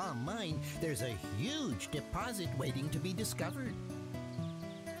somewhere in Palm Mine, there's a huge deposit waiting to be discovered.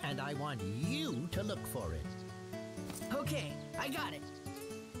 And I want you to look for it. Okay, I got it.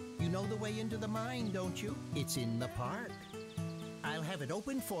 You know the way into the mine, don't you? It's in the park. I'll have it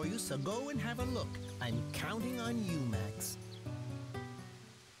open for you, so go and have a look. I'm counting on you, Max.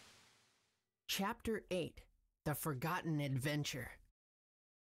 Chapter 8, The Forgotten Adventure.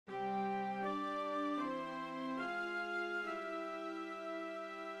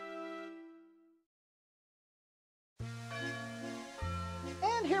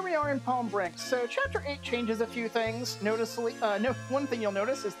 And here we are in Palm Brinks. So Chapter 8 changes a few things. One thing you'll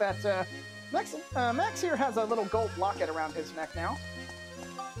notice is that Max here has a little gold locket around his neck now.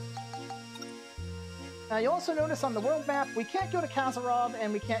 You'll also notice on the world map, we can't go to Kazarov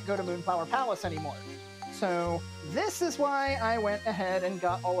and we can't go to Moonflower Palace anymore. So this is why I went ahead and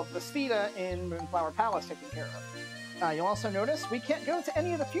got all of the Spheda in Moonflower Palace taken care of. You'll also notice we can't go to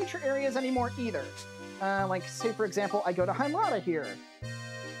any of the future areas anymore either. Like, say for example, I go to Heimrata here.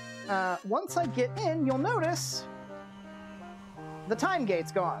 Once I get in, you'll notice the time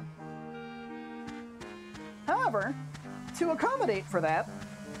gate's gone. However, to accommodate for that,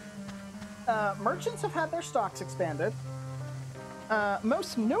 merchants have had their stocks expanded.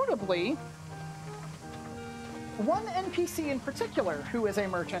 Most notably, one NPC in particular who is a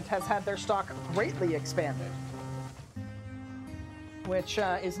merchant has had their stock greatly expanded. Which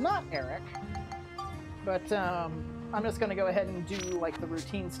is not Eric, but I'm just going to go ahead and do like the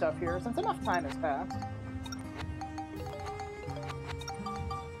routine stuff here since enough time has passed.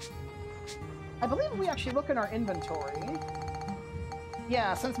 I believe we actually look in our inventory.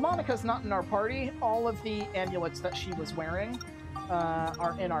 Yeah, since Monica's not in our party, all of the amulets that she was wearing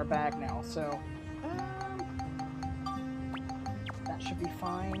are in our bag now, so that should be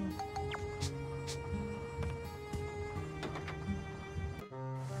fine.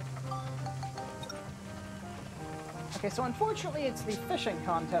 Okay, so unfortunately it's the fishing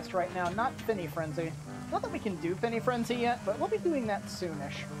contest right now, not Finny Frenzy. Not that we can do Finny Frenzy yet, but we'll be doing that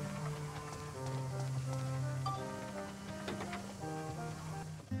soonish.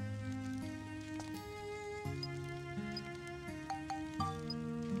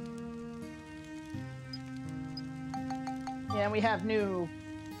 Yeah, and we have new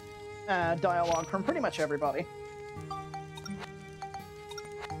dialogue from pretty much everybody.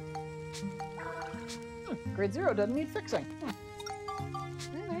 Grade 0 doesn't need fixing.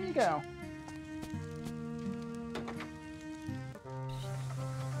 And there you go.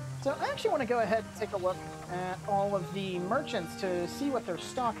 So I actually want to go ahead and take a look at all of the merchants to see what their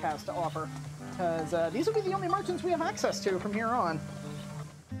stock has to offer, because these will be the only merchants we have access to from here on.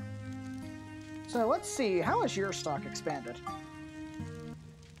 So let's see, how has your stock expanded?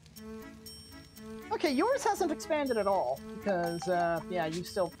 Okay, yours hasn't expanded at all, because, yeah,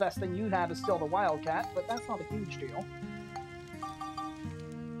 best thing you had is still the Wildcat, but that's not a huge deal.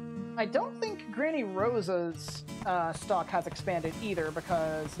 I don't think Granny Rosa's stock has expanded either,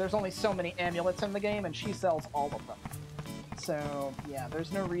 because there's only so many amulets in the game, and she sells all of them. So, yeah,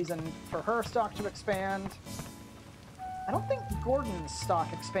 there's no reason for her stock to expand. I don't think Gordon's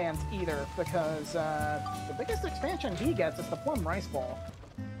stock expands either, because the biggest expansion he gets is the Plum Rice Ball.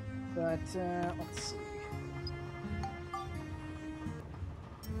 But, let's see.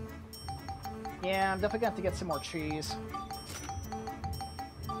 Yeah, I'm definitely going to have to get some more cheese.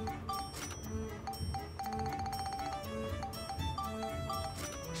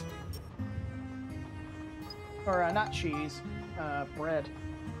 Or, not cheese, bread.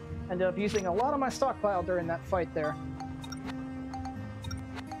 Ended up using a lot of my stockpile during that fight there.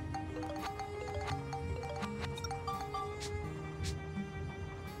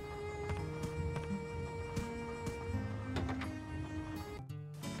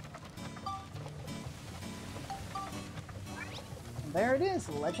 There it is,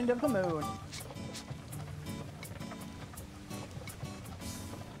 Legend of the Moon.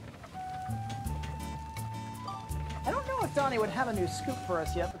 if Donnie would have a new scoop for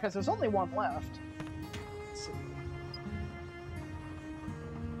us yet, because there's only one left. Let's see.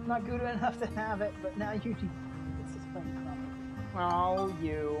 Not good enough to have it, but now you do. This is playing. Oh,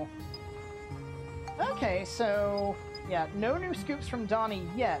 you. Okay, so yeah, no new scoops from Donnie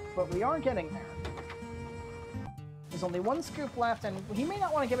yet, but we are getting there. There's only one scoop left, and he may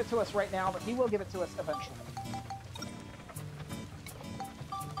not want to give it to us right now, but he will give it to us eventually.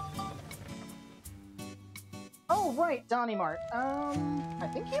 Oh, right, Donnie Mart. I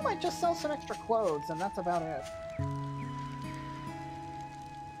think he might just sell some extra clothes, and that's about it.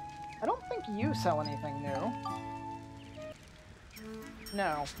 I don't think you sell anything new.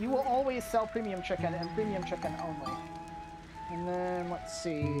 No, you will always sell premium chicken, and premium chicken only. And then, let's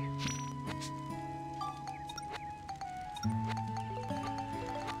see...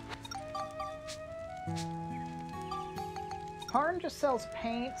 Harn just sells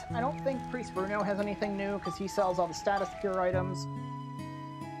paint. I don't think Priest Bruno has anything new, because he sells all the status pure items.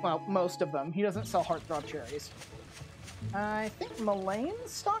 Well, most of them. He doesn't sell Heartthrob Cherries. I think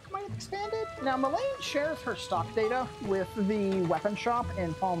Melane's stock might have expanded. Now, Melaine shares her stock data with the weapon shop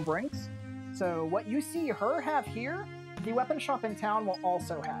in Palm Brinks. So what you see her have here, the weapon shop in town will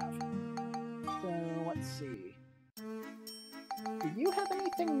also have. So, let's see. Do you have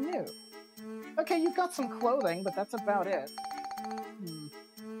anything new? Okay, you've got some clothing, but that's about it.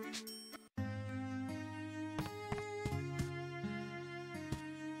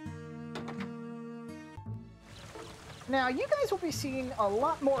 Now, you guys will be seeing a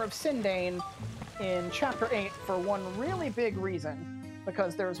lot more of Sindane in Chapter 8 for one really big reason.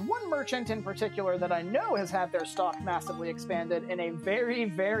 Because there's one merchant in particular that I know has had their stock massively expanded in a very,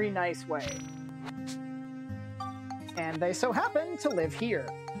 very nice way. And they so happen to live here.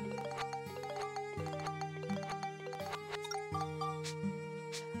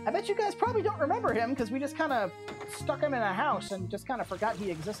 I bet you guys probably don't remember him, because we just kind of stuck him in a house and just kind of forgot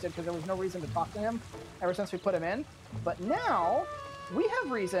he existed because there was no reason to talk to him ever since we put him in. But now, we have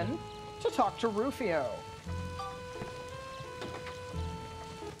reason to talk to Rufio.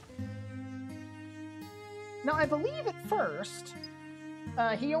 Now, I believe at first,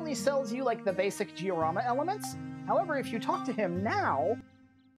 he only sells you, like, the basic Giorama elements. However, if you talk to him now,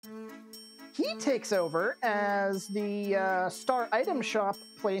 he takes over as the Star Item Shop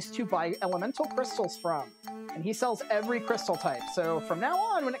place to buy elemental crystals from. And he sells every crystal type. So from now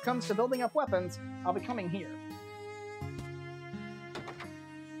on, when it comes to building up weapons, I'll be coming here.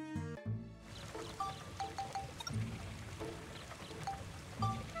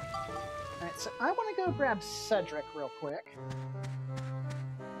 Alright, so I want to go grab Cedric real quick.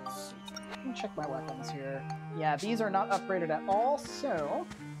 Let's see. Let me check my weapons here. Yeah, these are not upgraded at all, so...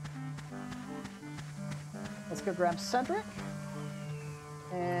 let's go grab Cedric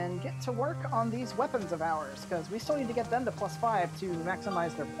and get to work on these weapons of ours, because we still need to get them to +5 to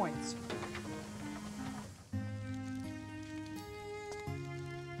maximize their points.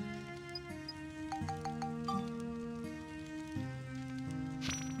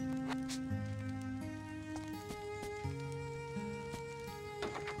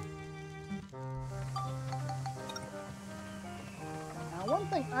 Now, one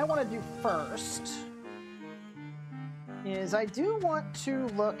thing I want to do first is I do want to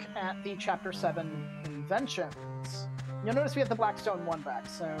look at the Chapter 7 inventions. You'll notice we have the Blackstone 1 back,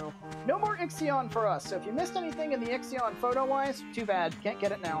 so no more Ixion for us. So if you missed anything in the Ixion photo-wise, too bad. Can't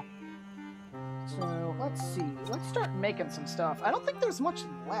get it now. So let's see. Let's start making some stuff. I don't think there's much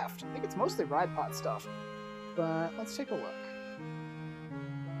left. I think it's mostly Ride Pod stuff. But let's take a look.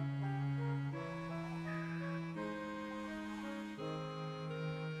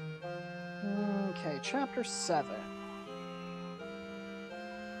 Okay, Chapter 7.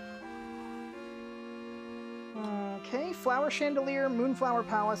 Okay, Flower Chandelier, Moonflower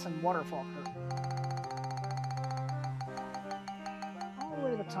Palace, and Waterfall Curtain. All the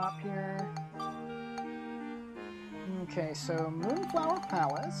way to the top here. Okay, so Moonflower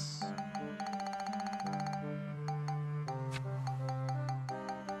Palace.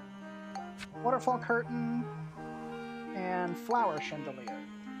 Waterfall Curtain, and Flower Chandelier.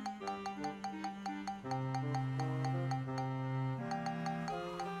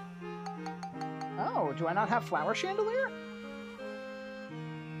 Oh, do I not have Flower Chandelier?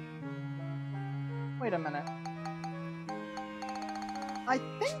 Wait a minute. I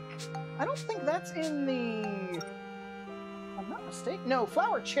don't think that's in the... if I'm not mistaken. No,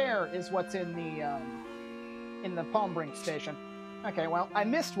 Flower Chair is what's in the Palm Brink station. Okay, well, I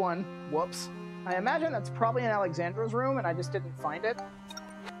missed one. Whoops. I imagine that's probably in Alexandra's room, and I just didn't find it.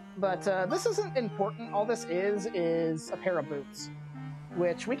 But this isn't important. All this is a pair of boots.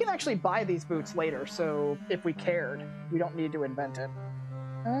 which we can actually buy these boots later, so if we cared, we don't need to invent it.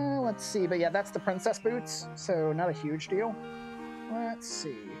 Let's see, but yeah, that's the princess boots, so not a huge deal. Let's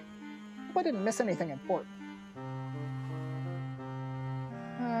see. Hope I didn't miss anything important.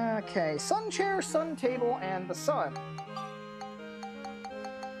 Okay, sun chair, sun table, and the sun.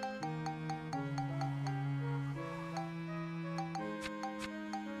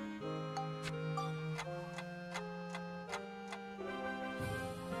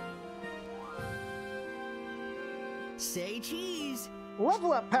 Say cheese!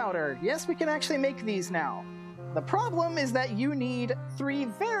 Level up powder! Yes, we can actually make these now. The problem is that you need 3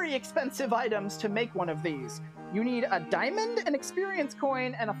 very expensive items to make one of these. You need a diamond, an experience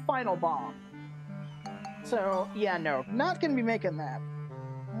coin, and a final bomb. So, yeah, no, not gonna be making that.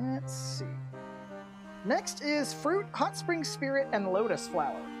 Let's see. Next is fruit, hot spring spirit, and lotus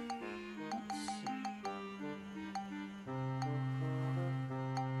flower. Let's see.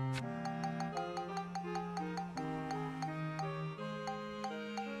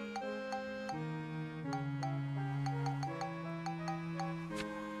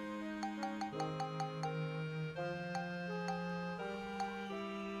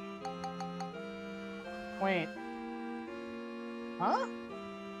 Wait. Huh?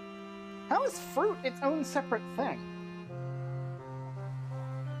 How is fruit its own separate thing?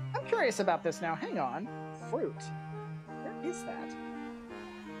 I'm curious about this now. Hang on. Fruit. Where is that?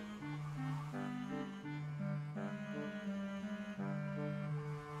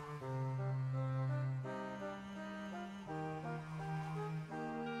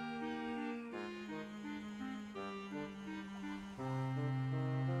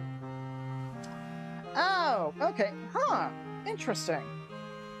 Oh, okay. Huh. Interesting.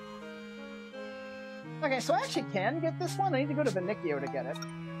 Okay, so I actually can get this one. I need to go to Vinicchio to get it.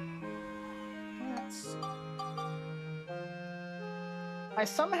 Let's see. I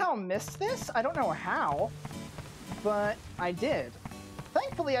somehow missed this. I don't know how, but I did.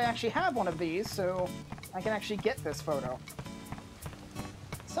 Thankfully, I actually have one of these, so I can actually get this photo.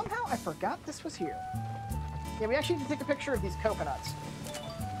 Somehow I forgot this was here. Yeah, we actually need to take a picture of these coconuts.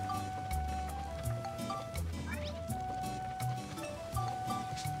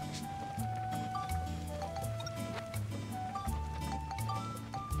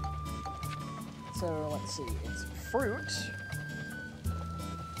 So let's see, it's fruit.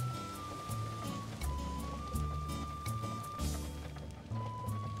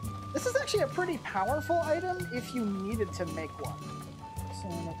 This is actually a pretty powerful item if you needed to make one. So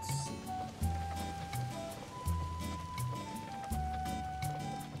let's see.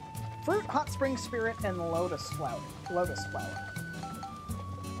 Fruit, hot spring spirit, and lotus flower. Lotus flower.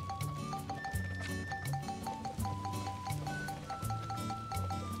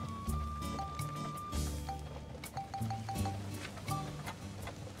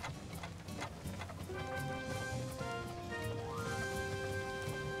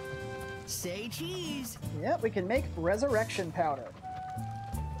 Say cheese! Yep, we can make resurrection powder.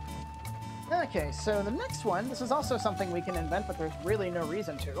 Okay, so the next one, this is also something we can invent, but there's really no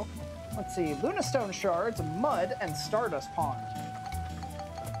reason to. Let's see, Lunastone shards, mud, and stardust pond.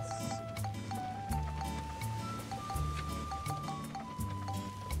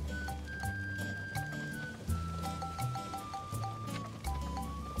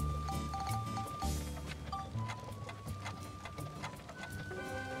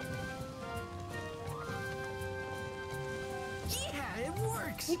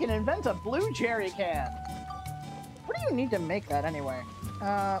 You can invent a blue jerry can. What do you need to make that anyway?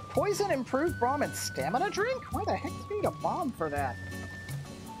 Poison, improved bomb, and stamina drink? Why the heck do you need a bomb for that?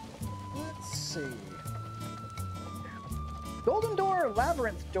 Let's see. Golden door,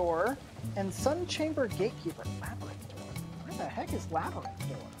 labyrinth door, and sun chamber gatekeeper. Labyrinth door. Where the heck is labyrinth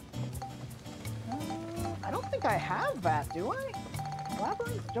door? I don't think I have that, do I?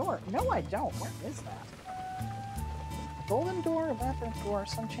 Labyrinth door. No, I don't. Where is that? Golden door, labyrinth door,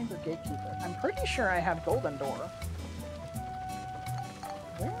 sun chamber gatekeeper. I'm pretty sure I have golden door.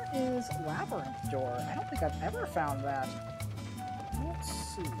 Where is labyrinth door? I don't think I've ever found that. Let's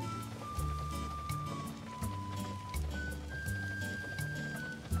see.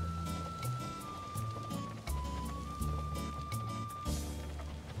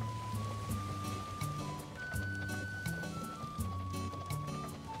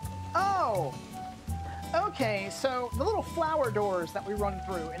 Oh! Okay, so the little flower doors that we run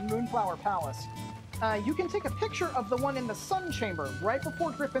through in Moonflower Palace, you can take a picture of the one in the Sun Chamber right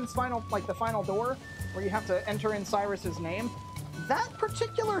before Griffon's final, the final door, where you have to enter in Cyrus's name. That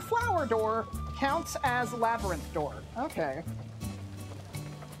particular flower door counts as labyrinth door. Okay.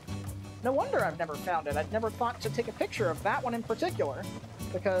 No wonder I've never found it. I'd never thought to take a picture of that one in particular,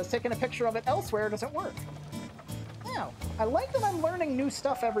 because taking a picture of it elsewhere doesn't work. Now, I like that I'm learning new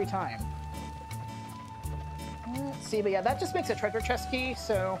stuff every time. Let's see, but yeah, that just makes a treasure chest key,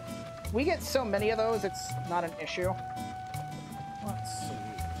 so we get so many of those, it's not an issue. Let's see.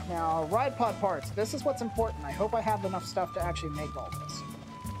 Now, ride pod parts. This is what's important. I hope I have enough stuff to actually make all this.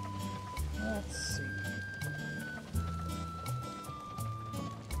 Let's see.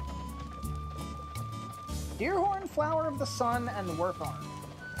 Deerhorn, Flower of the Sun, and Work Arm.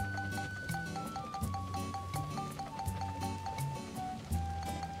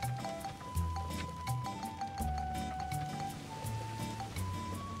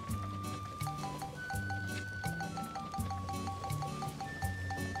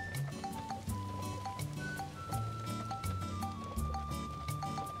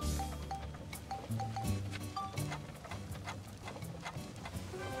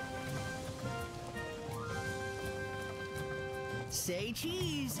 Say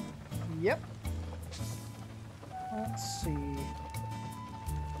cheese. Yep. Let's see.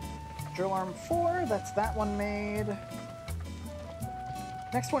 Drill Arm 4, that's that one made.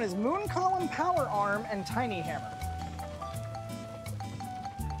 Next one is Moon Column, Power Arm, and Tiny Hammer.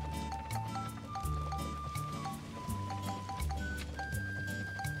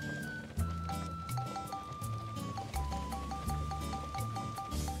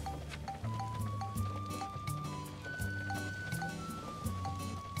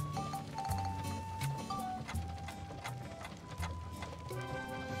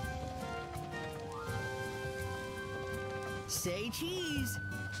 Say cheese.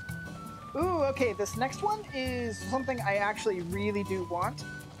 Ooh, okay, this next one is something I actually really do want.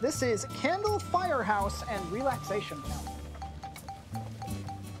 This is Candle, Firehouse, and Relaxation Fountain.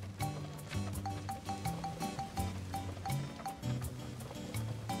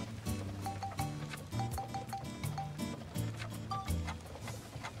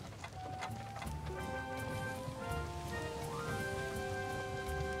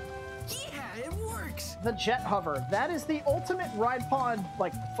 The Jet Hover. That is the ultimate ride pod,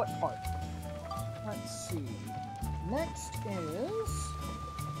 like, foot part. Let's see. Next is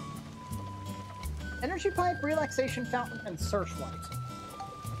Energy Pipe, Relaxation Fountain, and Searchlight.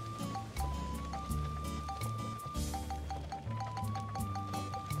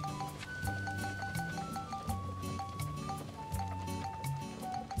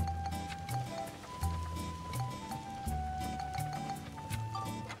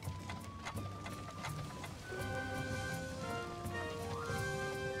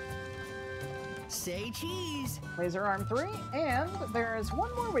 Say cheese. Laser Arm 3, and there's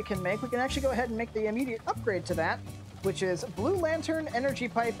one more we can make. We can actually go ahead and make the immediate upgrade to that, which is Blue Lantern, Energy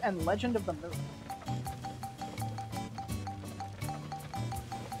Pipe, and Legend of the Moon.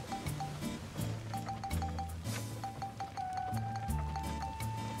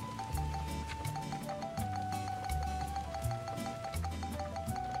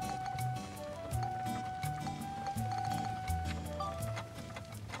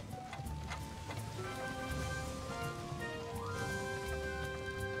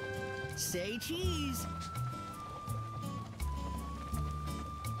 Say cheese.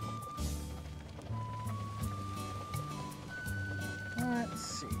 Let's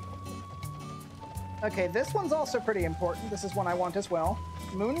see. Okay, this one's also pretty important. This is one I want as well.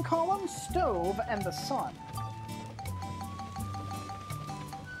 Moon Column, Stove, and the Sun.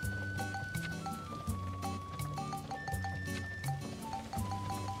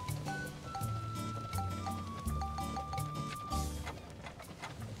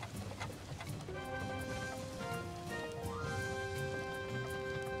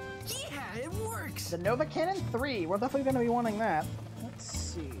 The Nova Cannon 3. We're definitely going to be wanting that. Let's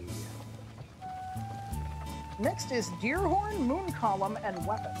see. Next is Deerhorn, Moon Column, and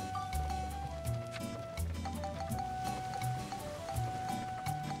Weapon.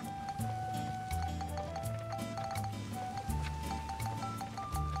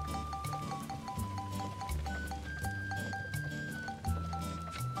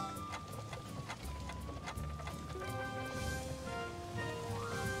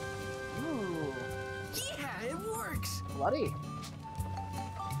 Bloody.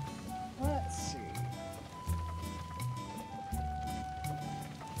 Let's see.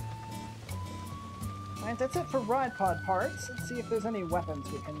 Alright, that's it for ride pod parts. Let's see if there's any weapons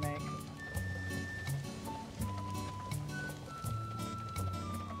we can make.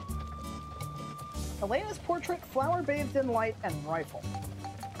 Elena's Portrait, Flower Bathed in Light, and Rifle.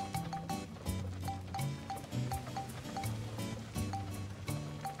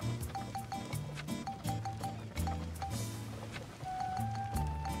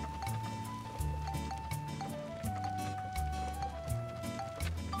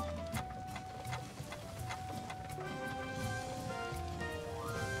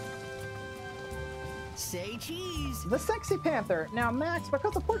 Say cheese. The Sexy Panther. Now, Max,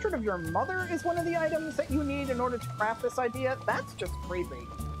 because the portrait of your mother is one of the items that you need in order to craft this idea, that's just creepy.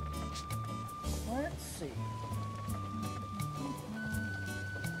 Let's see.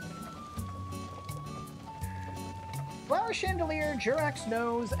 Flower chandelier, Jurax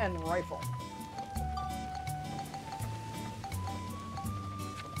nose, and rifle.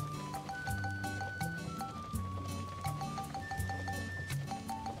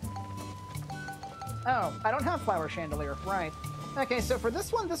 Oh, I don't have flower chandelier, right. Okay, so for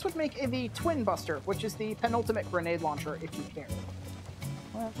this one, this would make the Twin Buster, which is the penultimate grenade launcher, if you care.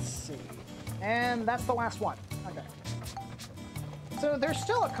 Let's see. And that's the last one. Okay. So there's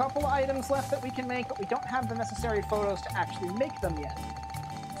still a couple items left that we can make, but we don't have the necessary photos to actually make them yet.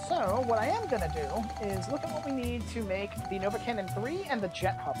 So what I am going to do is look at what we need to make the Nova Cannon 3 and the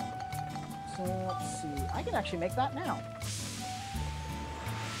Jet Hover. So let's see. I can actually make that now.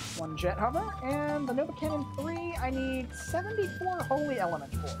 One Jet Hover, and the Nova Cannon 3, I need 74 Holy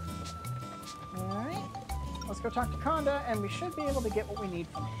Element for. Alright, let's go talk to Konda, and we should be able to get what we need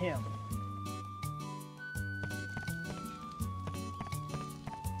from him.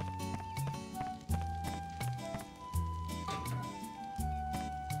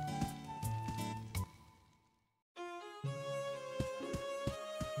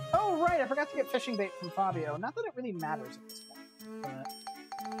 Oh, right, I forgot to get fishing bait from Fabio. Not that it really matters at this point, but...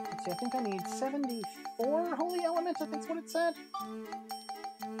 Let's see, I think I need 74 Holy Elements, I think's what it said.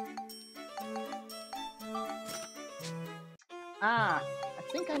 Ah, I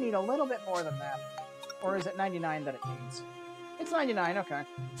think I need a little bit more than that. Or is it 99 that it needs? It's 99, okay.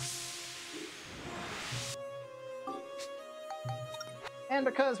 And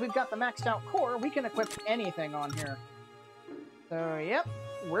because we've got the maxed out core, we can equip anything on here. So, yep,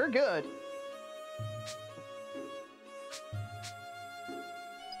 we're good.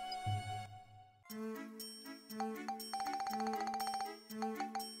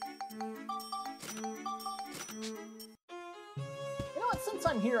 Since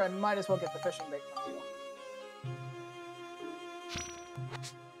I'm here, I might as well get the fishing bait from you.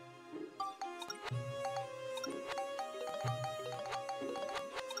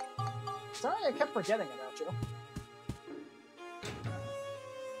 Sorry, I kept forgetting about you.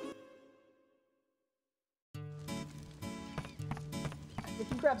 We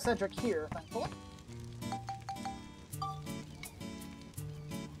can grab Cedric here, thankfully.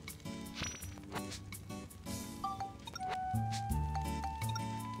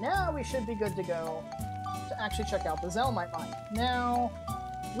 Now we should be good to go to actually check out the Zelmite Mine. Now,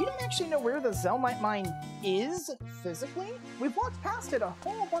 we don't actually know where the Zelmite Mine is physically. We've walked past it a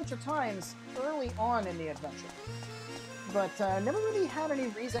whole bunch of times early on in the adventure, but never really had any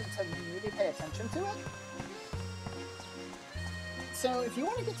reason to really pay attention to it. So if you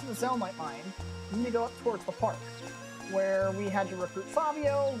want to get to the Zelmite Mine, you need to go up towards the park, where we had to recruit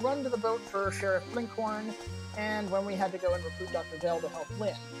Fabio, run to the boat for Sheriff Blinkhorn, and when we had to go and recruit Dr. Dell to help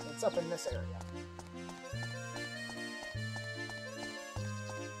Lynn. It's up in this area.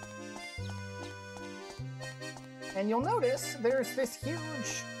 And you'll notice there's this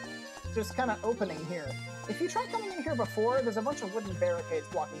huge, just kind of opening here. If you tried coming in here before, there's a bunch of wooden barricades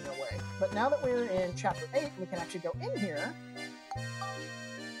blocking your way. But now that we're in Chapter 8, we can actually go in here.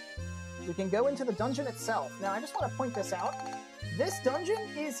 We can go into the dungeon itself. Now, I just want to point this out. This dungeon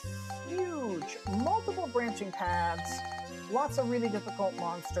is huge. Multiple branching paths, lots of really difficult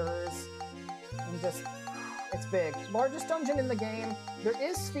monsters, and just, it's big. Largest dungeon in the game. There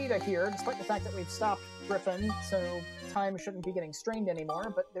is Spheda here, despite the fact that we've stopped Griffon, so time shouldn't be getting strained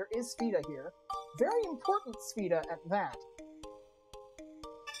anymore, but there is Spheda here. Very important Spheda at that.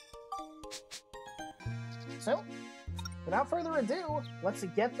 So, without further ado, let's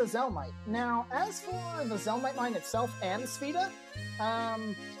get the Zelmite. Now, as for the Zelmite Mine itself and Spheda,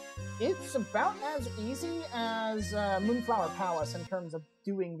 it's about as easy as Moonflower Palace in terms of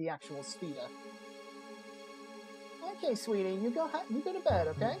doing the actual Spheda. Okay, sweetie, you go to bed,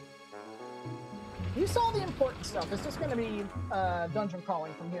 okay? You saw the important stuff. It's just going to be dungeon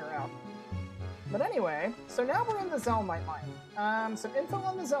crawling from here out. But anyway, so now we're in the Zelmite Mine. Some info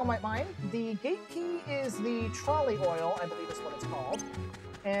on the Zelmite Mine. The gate key is the trolley oil, I believe is what it's called.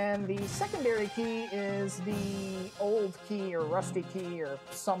 And the secondary key is the old key or rusty key or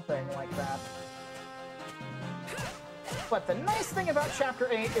something like that. But the nice thing about Chapter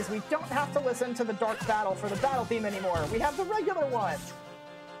 8 is we don't have to listen to the Dark Battle for the battle theme anymore. We have the regular one!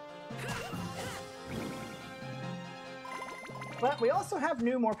 But we also have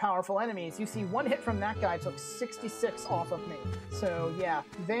new, more powerful enemies. You see, one hit from that guy took 66 off of me. So yeah,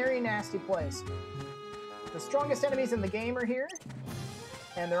 very nasty place. The strongest enemies in the game are here,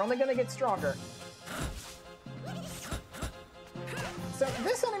 and they're only going to get stronger. So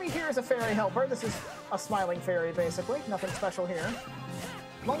this enemy here is a fairy helper. This is a smiling fairy, basically. Nothing special here.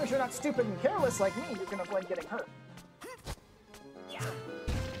 As long as you're not stupid and careless like me, you can avoid getting hurt.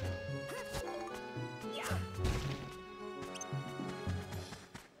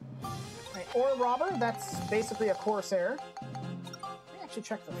 Right, ore robber, that's basically a corsair. Let me actually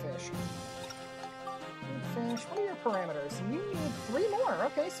check the fish. Fish, what are your parameters? You need 3 more.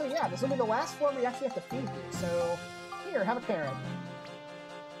 Okay, so yeah, this will be the last floor we actually have to feed you. So, here, have a carrot.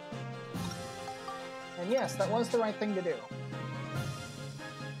 And yes, that was the right thing to do.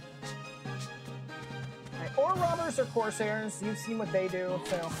 Alright, ore robbers or corsairs, you've seen what they do,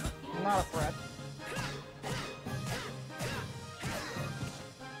 so not a threat.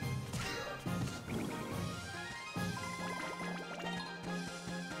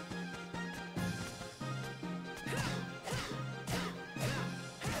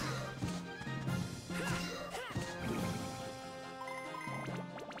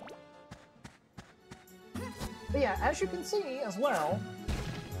 But yeah, as you can see as well,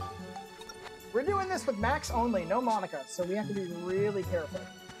 we're doing this with Max only, no Monica, so we have to be really careful.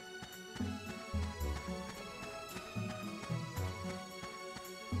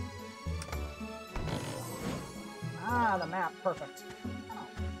 Ah, the map, perfect. Oh.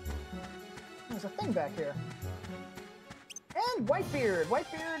 There's a thing back here. And Whitebeard!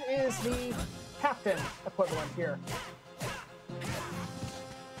 Whitebeard is the captain equivalent here.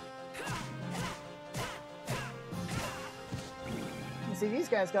 See, these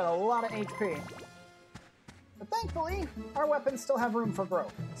guys got a lot of HP. But thankfully, our weapons still have room for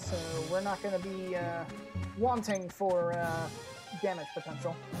growth, so we're not going to be wanting for damage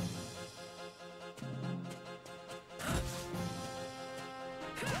potential.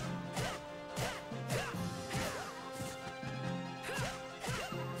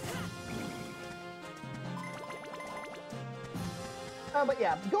 But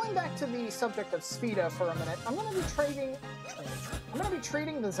yeah, going back to the subject of Spheda for a minute, I'm going to be treating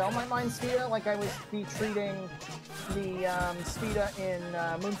the Zelmite Mine Spheda like I would be treating the Spheda in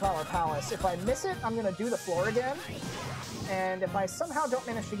Moonflower Palace. If I miss it, I'm going to do the floor again, and if I somehow don't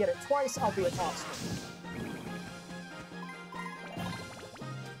manage to get it twice, I'll do it off screen.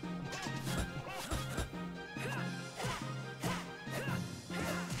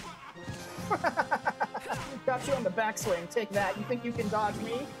 Got you on the backswing. Take that. You think you can dodge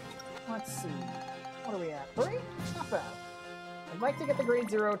me? Let's see. What are we at? 3? Not bad. I'd like to get the grade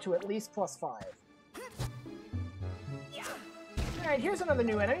 0 to at least +5. Alright, here's another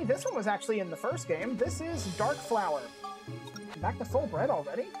new enemy. This one was actually in the first game. This is Dark Flower. Back to full bread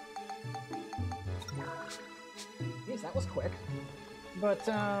already? Jeez, that was quick. But,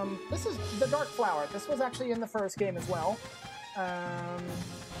 this is the Dark Flower. This was actually in the first game as well.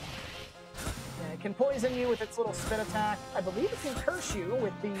 It can poison you with its little spit attack. I believe it can curse you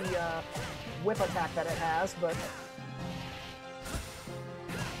with the whip attack that it has, but...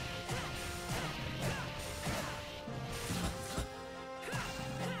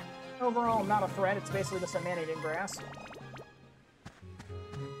 overall, not a threat. It's basically just a man-eating grass.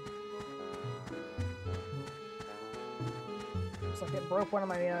 Looks like it broke one of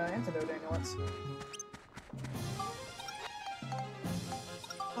my antidote amulets.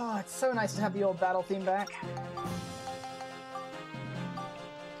 Oh, it's so nice to have the old battle theme back.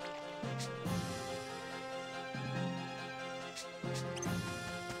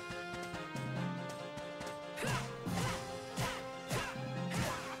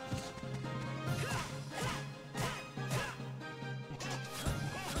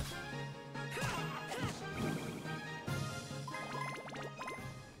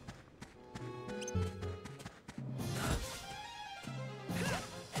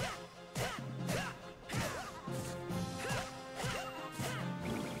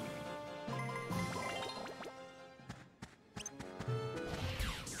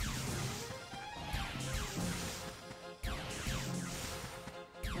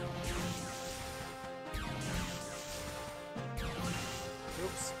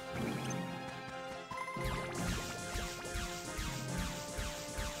 Oops.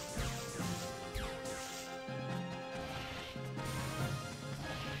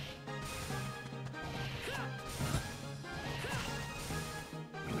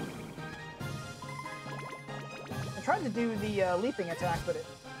 I tried to do the leaping attack, but it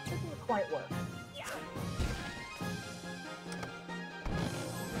didn't quite work.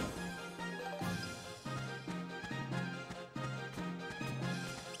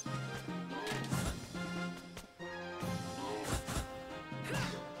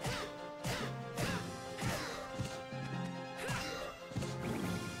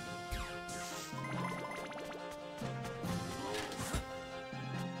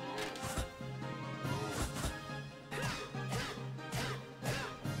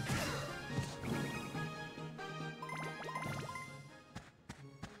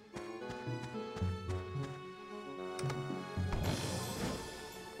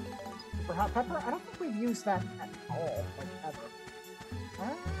 for hot pepper? I don't think we've used that at all, like, ever.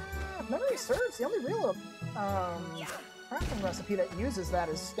 If memory serves, the only real crafting recipe that uses that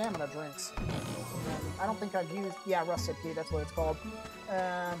is stamina drinks. And I don't think I've used... Yeah, Rusted Key, that's what it's called.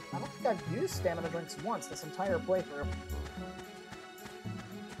 I don't think I've used stamina drinks once this entire playthrough.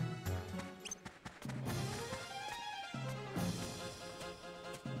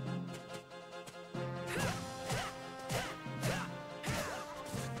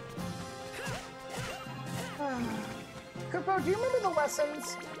 Kupo, do you remember the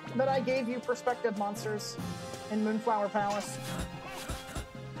lessons that I gave you Perspective Monsters in Moonflower Palace?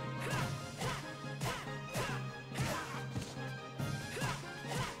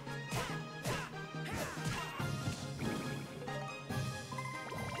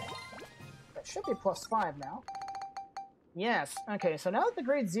 That should be +5 now. Yes, okay, so now that the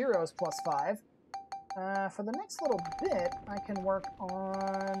grade 0 is +5, for the next little bit, I can work on...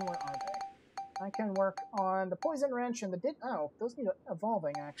 Where are they? I can work on the Poison Wrench and the Oh, those need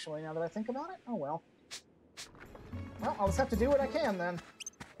evolving, actually, now that I think about it. Oh, well. Well, I'll just have to do what I can, then.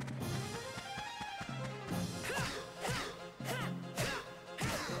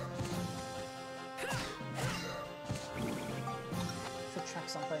 To check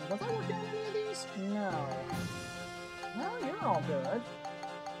something. Was I working on any of these? No. No, you're all good.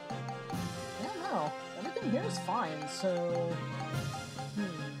 Yeah, no. Everything here is fine, so...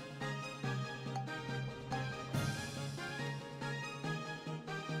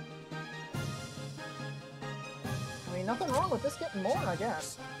 Nothing wrong with this getting more, I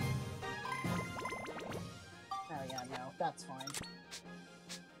guess. Oh yeah, no, that's fine.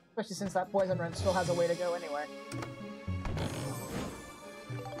 Especially since that Poison Wrench still has a way to go anyway.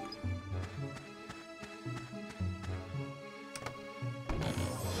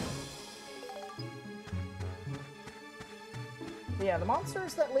 But yeah, the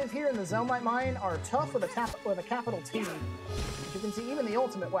monsters that live here in the Zelmite Mine are tough with a capital T. As you can see, even the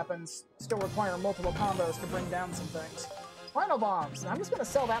ultimate weapons still require multiple combos to bring down some things. Final Bombs. Now, I'm just going to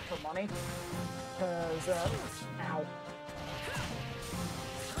sell that for money. Because, ow.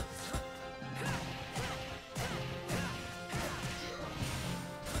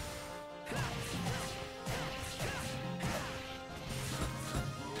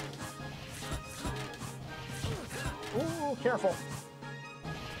 Ooh, careful.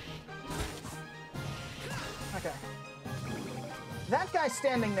 Okay. That guy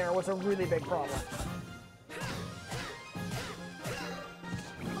standing there was a really big problem.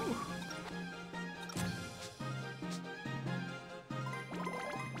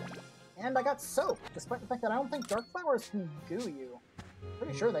 And I got soaked, despite the fact that I don't think Dark Flowers can goo you.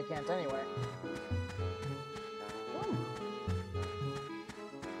 Pretty sure they can't anyway.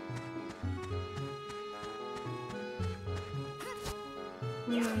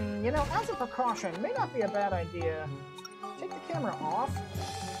 You know, as a precaution, may not be a bad idea. Take the camera off,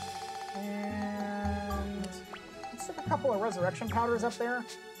 and stick a couple of resurrection powders up there,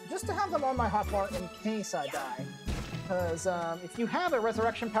 just to have them on my hotbar in case I die. Because if you have a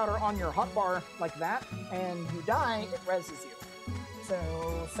resurrection powder on your hotbar like that, and you die, it reses you.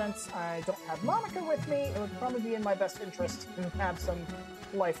 So, since I don't have Monica with me, it would probably be in my best interest to have some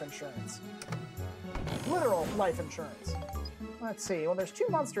life insurance. Literal life insurance. Let's see, well there's 2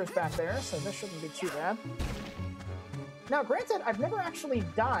 monsters back there, so this shouldn't be too bad. Now, granted, I've never actually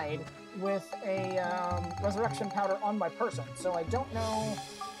died with a resurrection powder on my person, so I don't know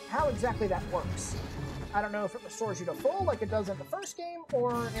how exactly that works. I don't know if it restores you to full like it does in the first game,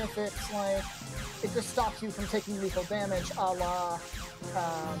 or if it's like, it just stops you from taking lethal damage a la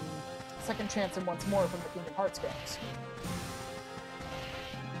Second Chance and Once More from the Kingdom Hearts games.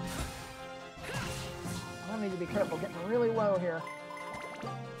 I need to be careful, getting really low here.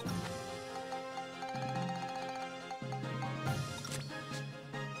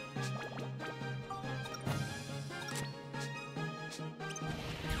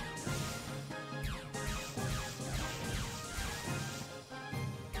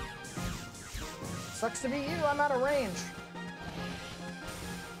 Sucks to be you, I'm out of range.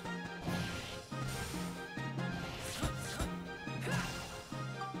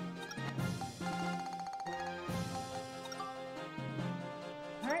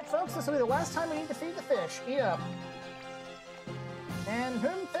 Alright folks, this will be the last time we need to feed the fish. Eat up. And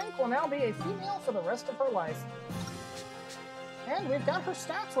whom think will now be a female for the rest of her life. And we've got her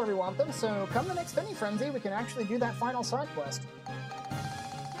stats where we want them, so come the next Penny Frenzy, we can actually do that final side quest.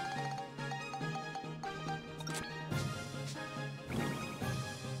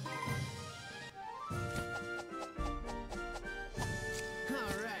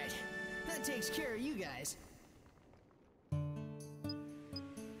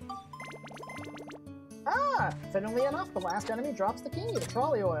 Fittingly enough, the last enemy drops the key, the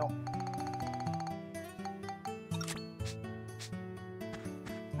trolley oil.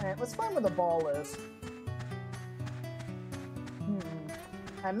 Alright, let's find where the ball is.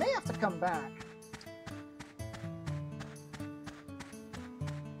 I may have to come back.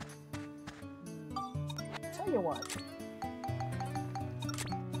 Tell you what.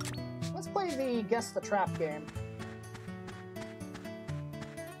 Let's play the Guess the Trap game.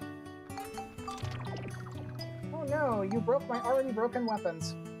 Oh no, you broke my already broken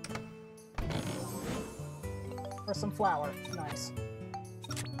weapons. For some flour. Nice.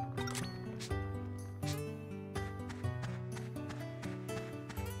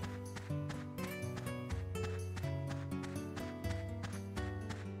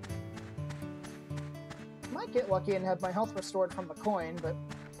 Might get lucky and have my health restored from the coin, but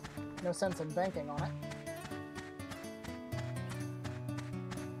no sense in banking on it.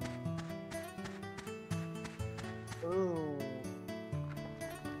 Ooh.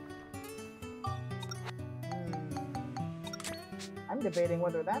 I'm debating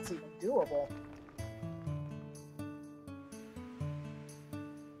whether that's even doable.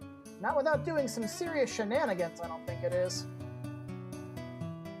 Not without doing some serious shenanigans, I don't think it is.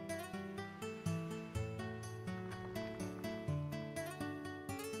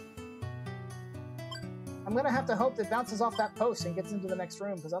 I'm gonna have to hope that it bounces off that post and gets into the next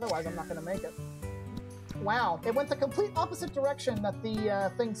room, because otherwise I'm not gonna make it. Wow, it went the complete opposite direction that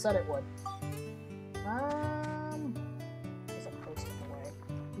the thing said it would. There's a post in the way.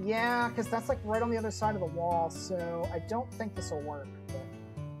 Yeah, because that's like right on the other side of the wall, so I don't think this will work, but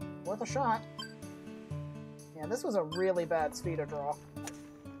worth a shot. Yeah, this was a really bad speed draw.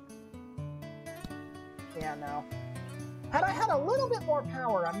 Yeah, no. Had I had a little bit more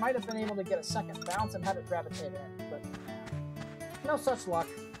power, I might have been able to get a second bounce and have it gravitate in, but no such luck.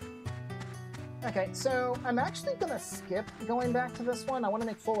 Okay, so I'm actually going to skip going back to this one. I want to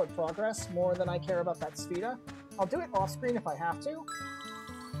make forward progress more than I care about that speeda. I'll do it off-screen if I have to.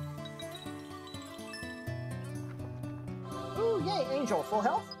 Ooh, yay, Angel. Full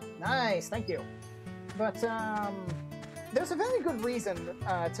health? Nice, thank you. But, there's a very good reason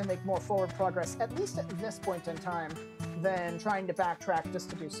to make more forward progress, at least at this point in time, than trying to backtrack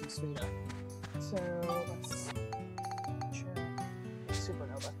just to do some speeda. So, let's check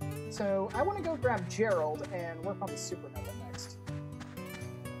Supernova. So, I want to go grab Gerald and work on the Supernova next.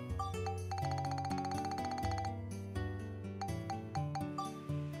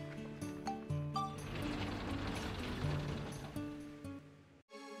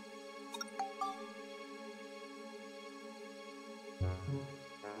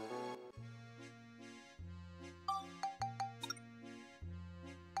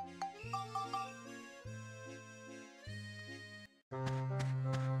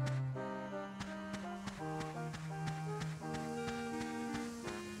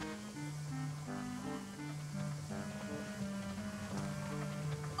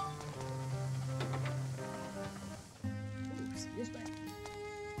 Excuse me.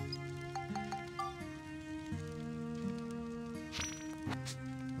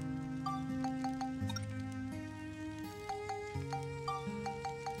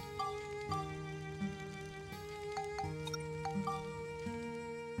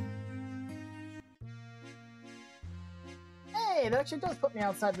 Hey, that actually does put me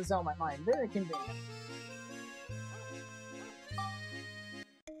outside the zone, my mind. Very convenient.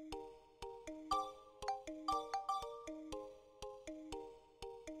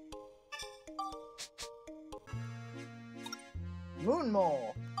 Moon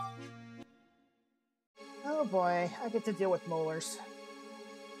Mole. Oh boy, I get to deal with molars.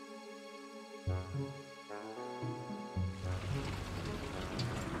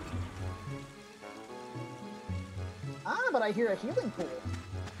 Ah, but I hear a healing pool.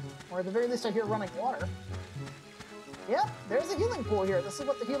 Or at the very least I hear running water. Yep, there's a healing pool here. This is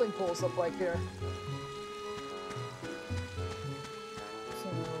what the healing pools look like here. So,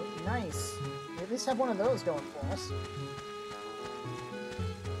 nice. We at least have one of those going for us.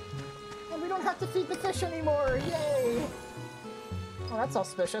 And we don't have to feed the fish anymore! Yay! Oh, that's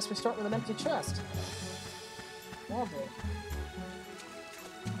auspicious. We start with an empty chest. Lovely.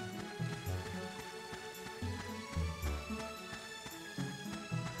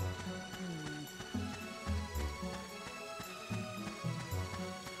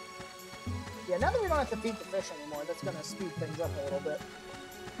 Yeah, now that we don't have to feed the fish anymore, that's going to speed things up a little bit.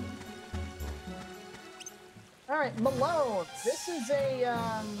 Alright, Malone. This is a,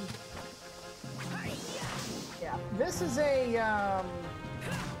 yeah, this is a,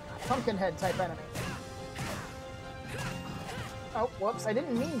 Pumpkinhead type enemy. Oh, whoops, I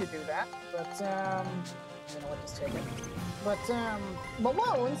didn't mean to do that, but, You know what, just take it. But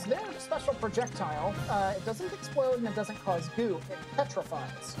Malone's, their special projectile, it doesn't explode and it doesn't cause goo, it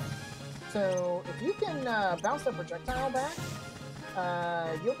petrifies. So if you can bounce their projectile back,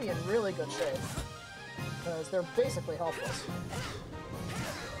 you'll be in really good shape. Because they're basically helpless.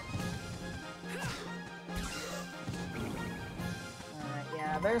 Alright,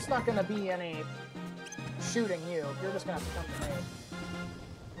 yeah, there's not going to be any shooting you. You're just going to have to come to me.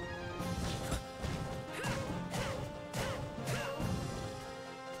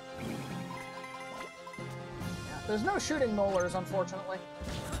 Yeah, there's no shooting molars, unfortunately.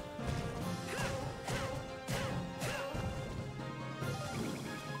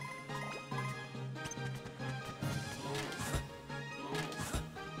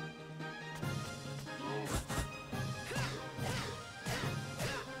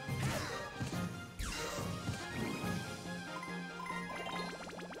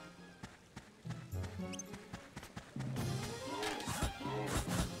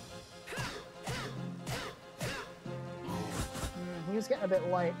 He's getting a bit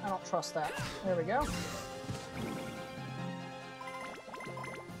light. I don't trust that. There we go.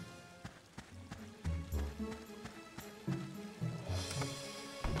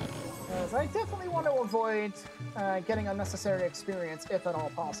 Because I definitely want to avoid getting unnecessary experience, if at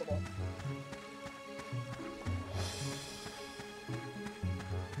all possible.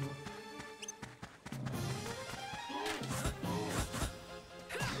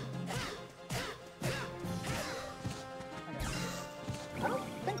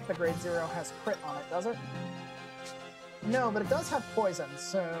 Grade 0 has crit on it, does it? No, but it does have poison,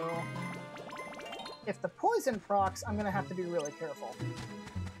 so if the poison procs, I'm gonna have to be really careful.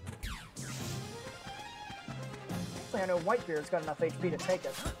 Actually, I know Whitebeard's got enough HP to take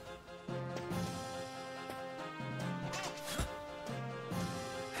it.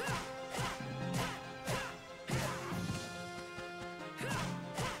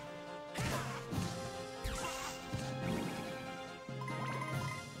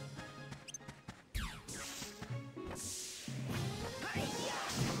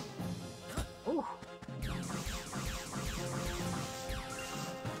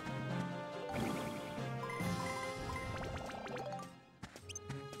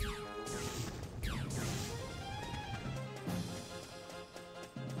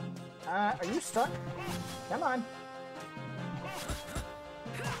 Are you stuck? Come on.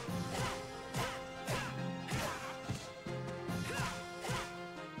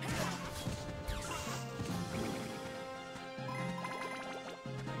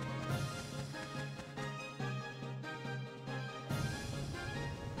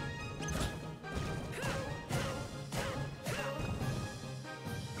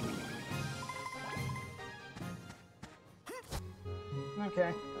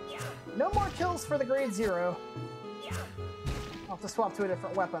 Okay. No more kills for the grade 0. I'll have to swap to a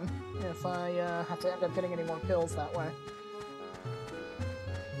different weapon if I have to end up getting any more kills that way.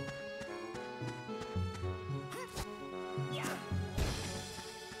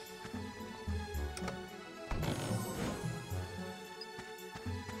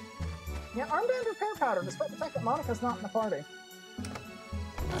 Yeah, armband repair powder, despite the fact that Monica's not in the party.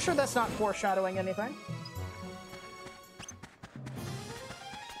 I'm sure that's not foreshadowing anything.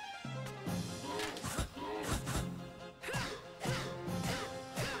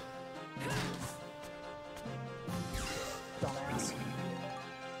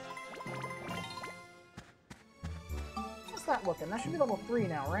 Looking. That should be level 3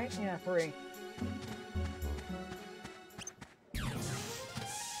 now, right? Yeah, 3.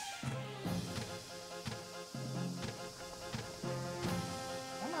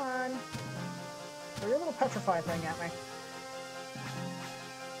 Come on. Throw your little petrify thing at me.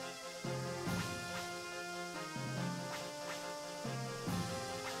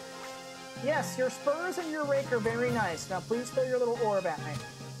 Yes, your spurs and your rake are very nice. Now please throw your little orb at me.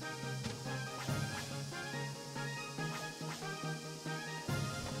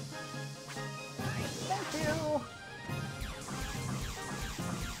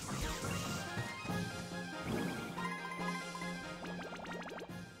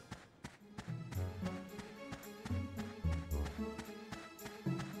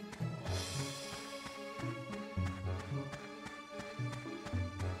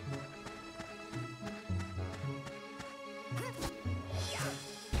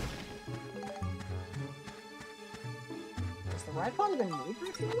 Does the ride pod even need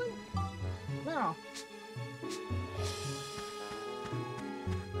refueling? No.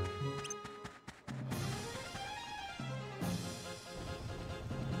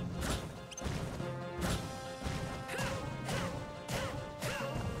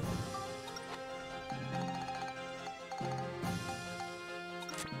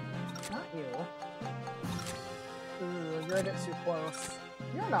 Not you. Ooh, you're a bit too close.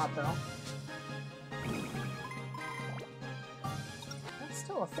 You're not, though. That's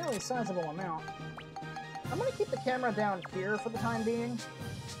still a fairly sizable amount. I'm gonna keep the camera down here for the time being.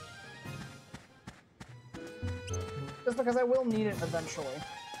 Just because I will need it eventually.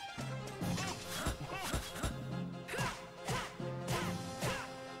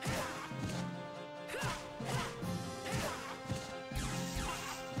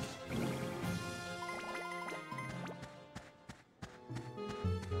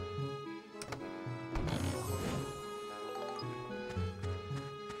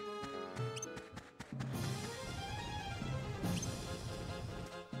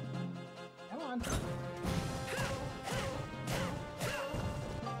 Come on.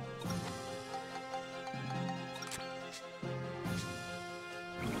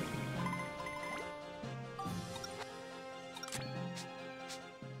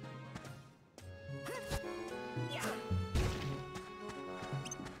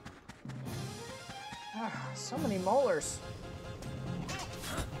 So many molars.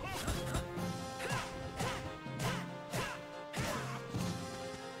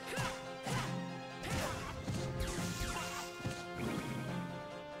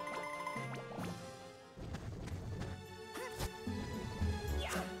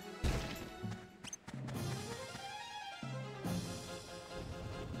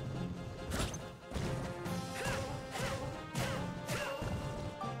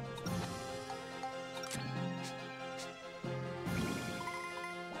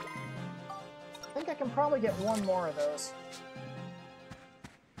 I think I can probably get one more of those.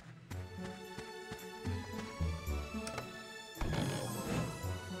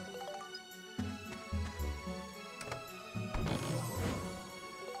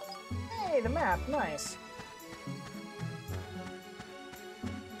 Hey, the map, nice.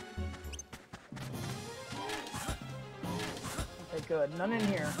 Okay, good. None in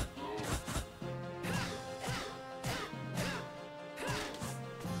here.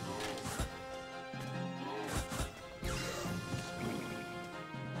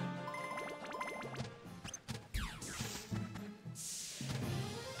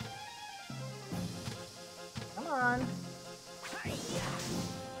 Come on.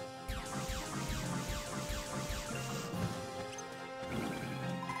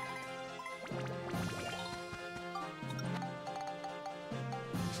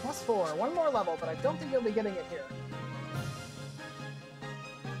 +4. One more level, but I don't think you'll be getting it here.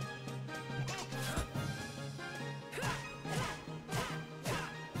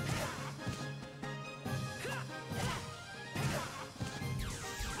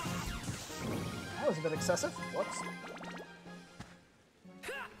 That was a bit excessive. Whoops.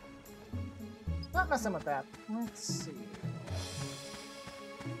 Not messing with that. Let's see.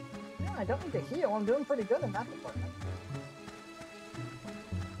 Yeah, I don't need to heal. I'm doing pretty good in that department.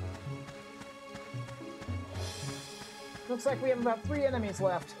 Looks like we have about 3 enemies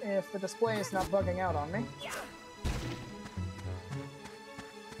left, if the display is not bugging out on me.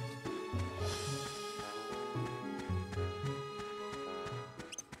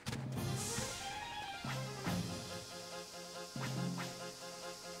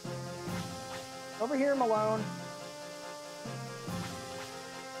 Over here, Malone.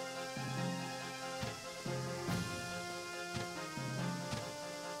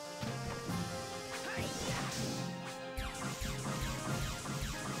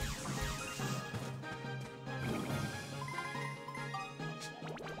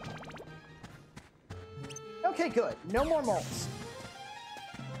 Okay, good. No more moles.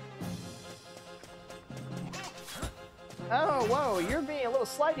 Oh, whoa, you're being a little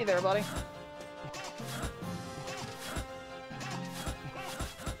slidey there, buddy.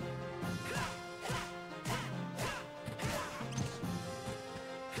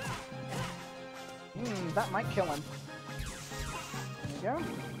 That might kill him. There we go.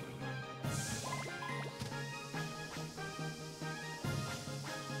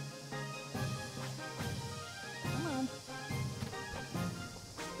 Come on.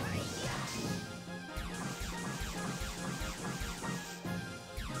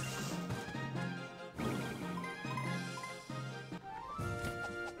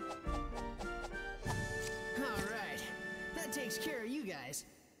 All right. That takes care of you guys.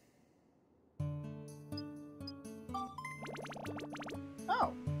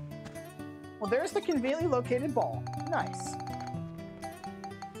 Oh. Well, there's the conveniently located ball. Nice.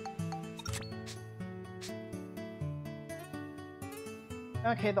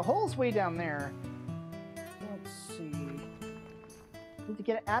 Okay, the hole's way down there. Let's see. Need to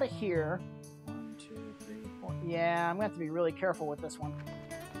get it out of here. 1, 2, 3, 4. Yeah, I'm gonna have to be really careful with this one.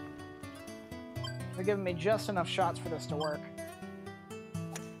 They're giving me just enough shots for this to work.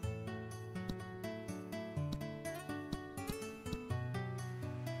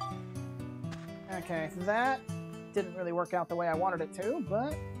 Okay, that didn't really work out the way I wanted it to,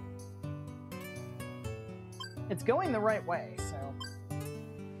 but it's going the right way, so...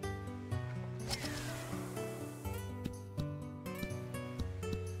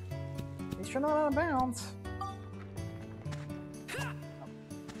 At least you're not out of bounds. Oh.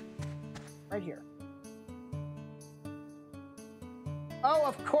 Right here. Oh,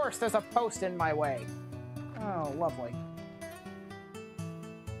 of course, there's a post in my way. Oh, lovely.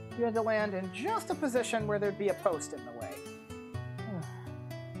 You had to land in just a position where there'd be a post in the way.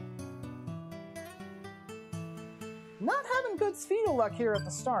 Not having good Spheda luck here at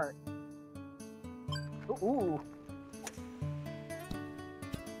the start. Ooh.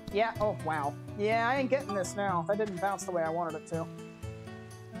 Yeah, oh, wow. Yeah, I ain't getting this now. That didn't bounce the way I wanted it to.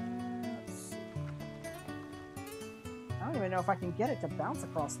 Let's see. I don't even know if I can get it to bounce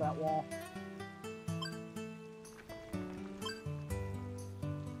across that wall.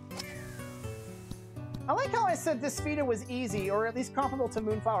 I like how I said this Spheda was easy, or at least comparable to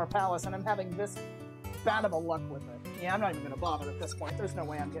Moonflower Palace, and I'm having this bad of a luck with it. Yeah, I'm not even going to bother at this point. There's no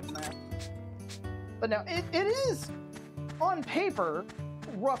way I'm getting that. But no, it is, on paper,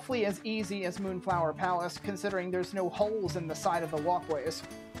 roughly as easy as Moonflower Palace, considering there's no holes in the side of the walkways.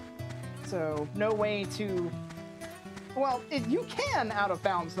 So, no way to... Well, you can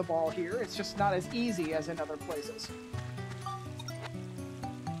out-of-bounds the ball here, it's just not as easy as in other places.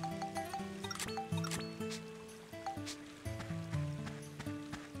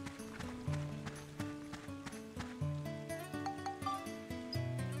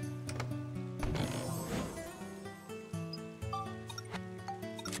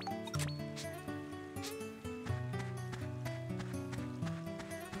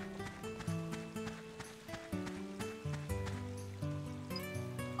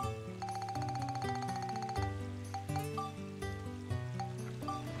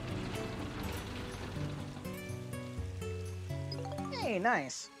 Hey,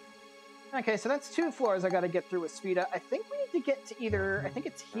 nice. Okay, so that's 2 floors I gotta get through with Spheda. I think we need to get to either... I think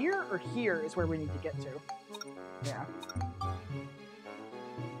it's here or here is where we need to get to. Yeah.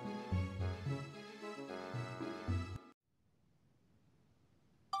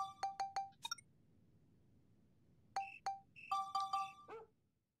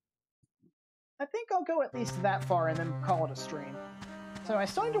 I think I'll go at least that far and then call it a stream. So I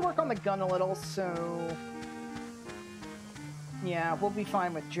still need to work on the gun a little, so... Yeah, we'll be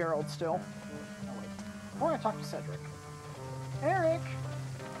fine with Gerald still. Oh, wait. Before I talk to Cedric. Eric!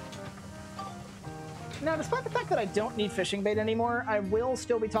 Now, despite the fact that I don't need fishing bait anymore, I will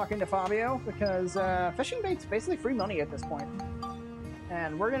still be talking to Fabio, because fishing bait's basically free money at this point.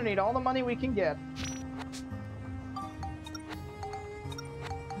 And we're gonna need all the money we can get.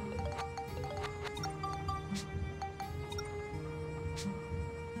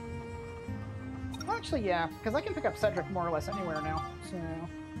 Actually, yeah, because I can pick up Cedric more or less anywhere now, so...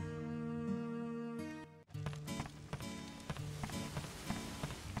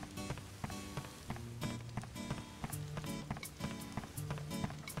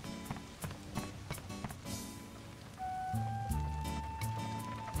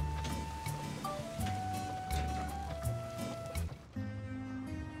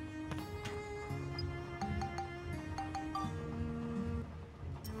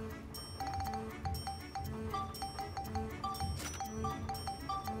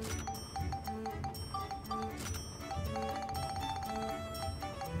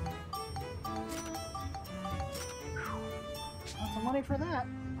 Money for that.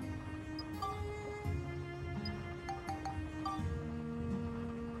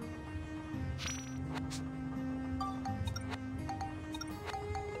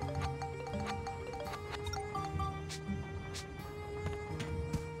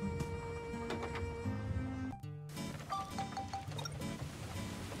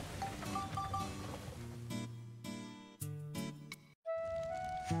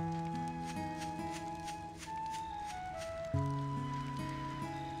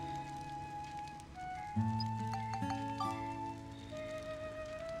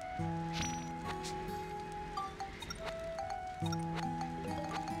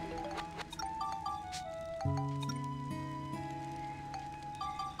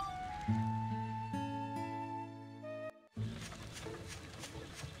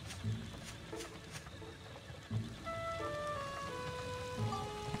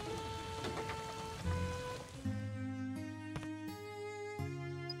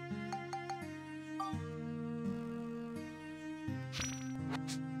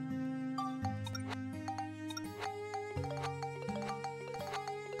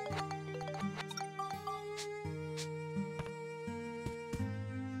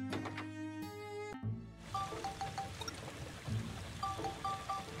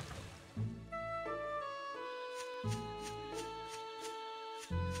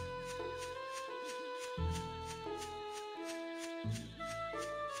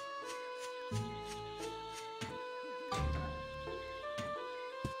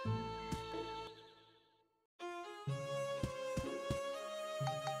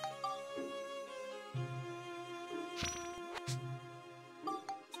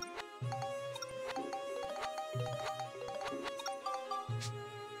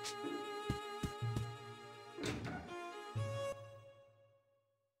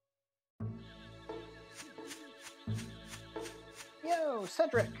 Yo,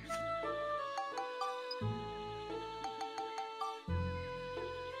 Cedric!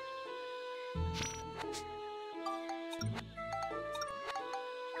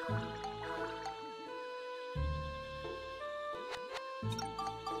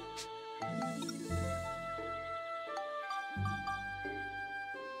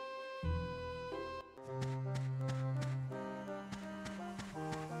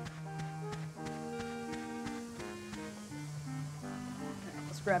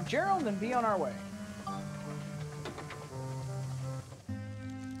 Grab Gerald and be on our way.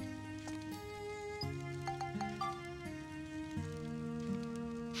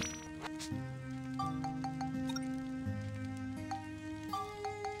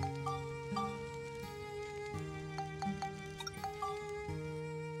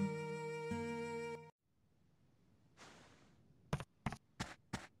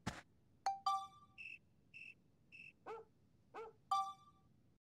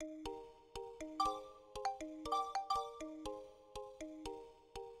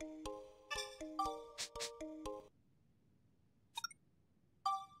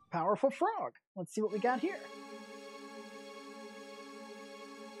 Powerful frog. Let's see what we got here.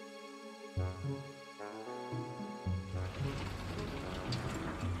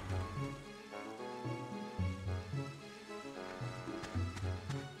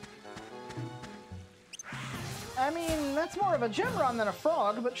 I mean, that's more of a gem run than a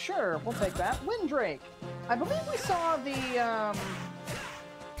frog, but sure, we'll take that. Windrake. I believe we saw the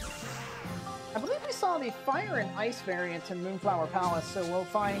Fire and Ice variant in Moonflower Palace, so we'll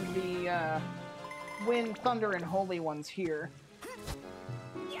find the Wind, Thunder, and Holy ones here.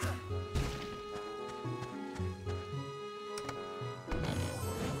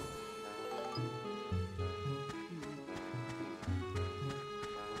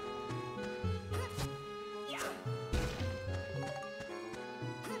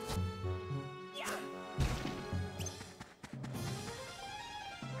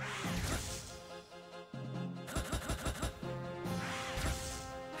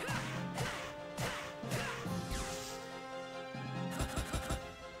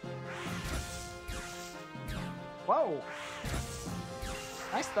 Whoa!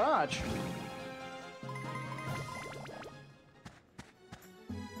 Nice dodge.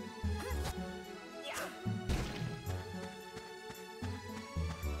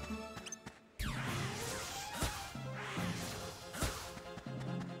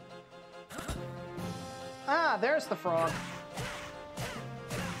 Ah, there's the frog.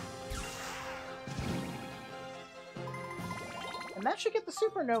 And that should get the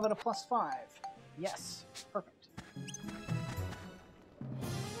supernova to +5. Yes, perfect.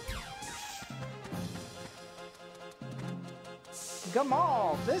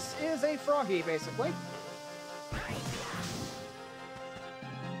 Gamal! This is a froggy, basically.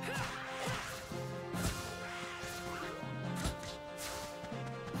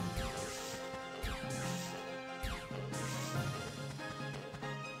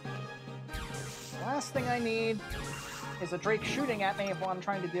 Last thing I need is a Drake shooting at me while I'm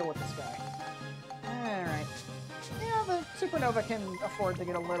trying to deal with this guy. Alright. Yeah, the supernova can afford to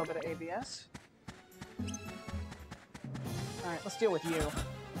get a little bit of ABS. Alright, let's deal with you.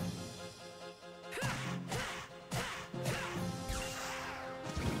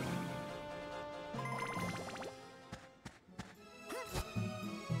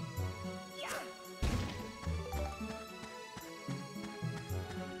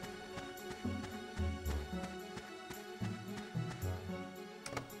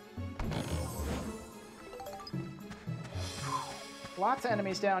 Lots of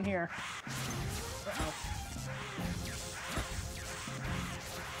enemies down here. Uh-oh.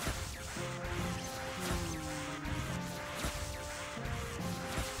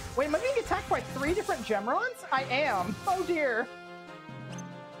 Wait, am I being attacked by 3 different Gemrons? I am. Oh dear.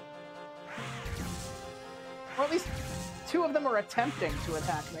 Or at least 2 of them are attempting to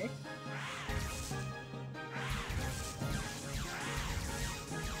attack me.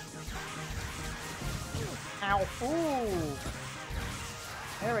 Ow. Ooh.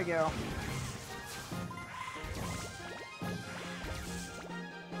 There we go.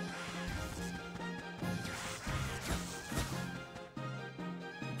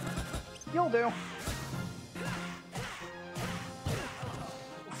 You'll do.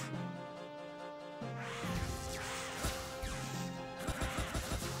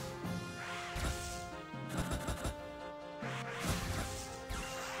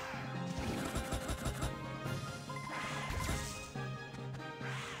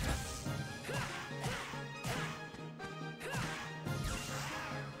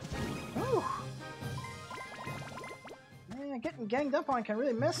 getting ganged up on can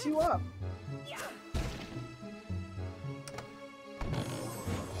really mess you up.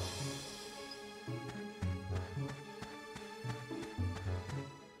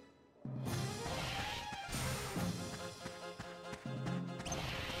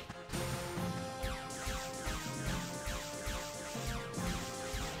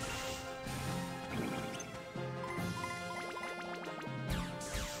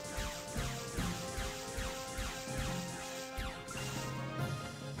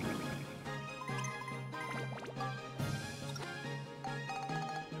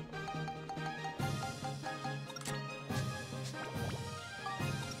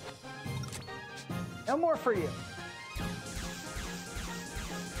 No more for you.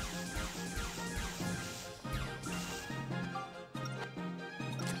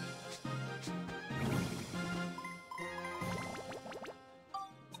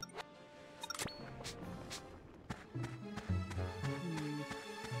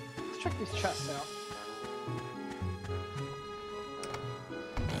 Let's check these chests out.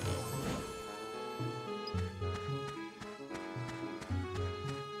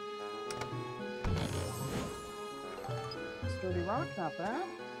 Sturdy rock, not bad.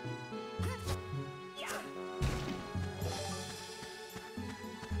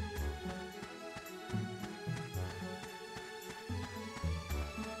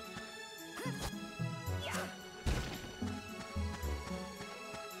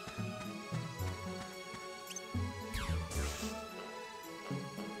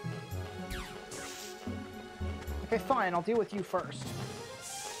 Okay, fine, I'll deal with you first.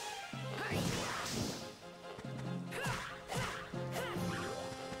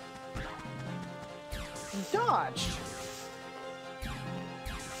 Dodged.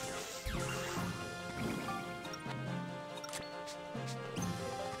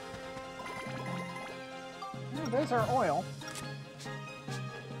 Oh, there's our oil.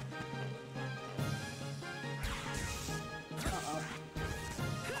 Uh-oh.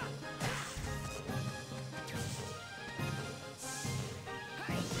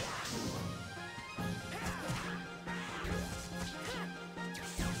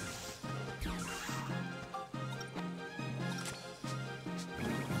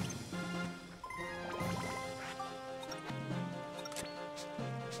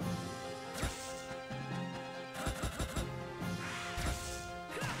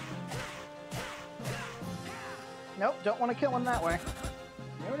 Nope, don't want to kill him that way.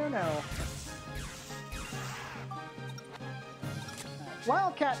 No, no, no. Right.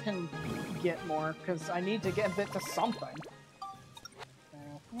 Wildcat can get more, because I need to get it to something.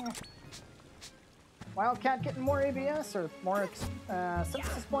 Wildcat getting more ABS or more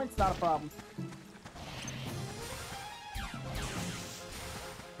synthesis points, not a problem.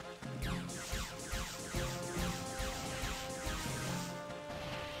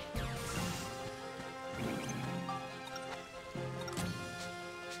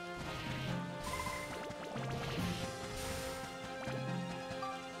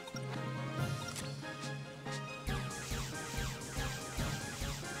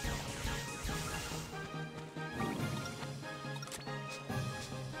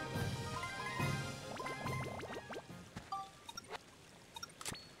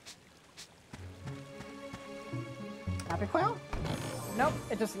 Happy Clown? Nope,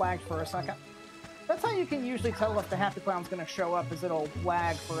 it just lagged for a second. That's how you can usually tell if the Happy Clown's going to show up, is it'll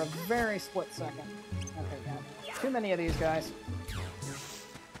lag for a very split second. Okay, yeah. Too many of these guys.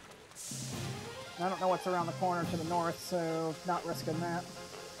 I don't know what's around the corner to the north, so not risking that.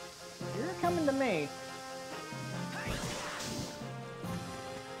 You're coming to me.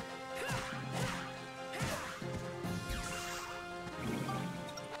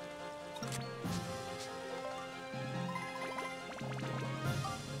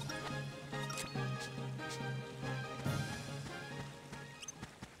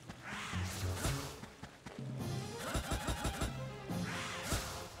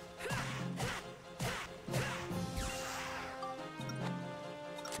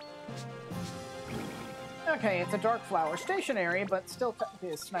 Okay, it's a Dark Flower stationary, but still technically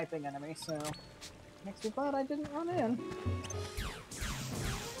a sniping enemy, so makes me glad I didn't run in.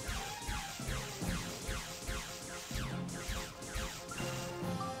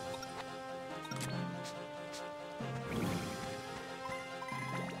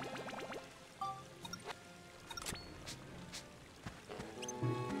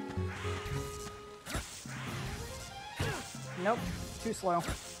 Nope, too slow.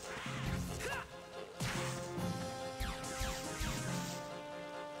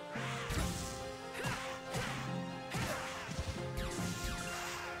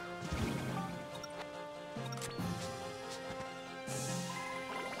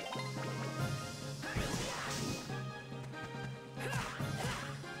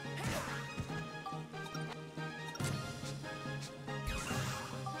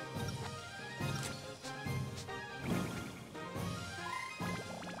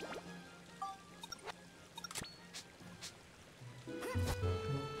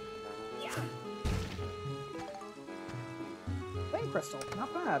 crystal.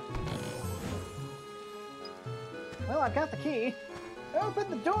 Not bad. Well, I've got the key. Open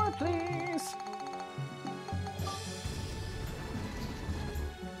the door, please!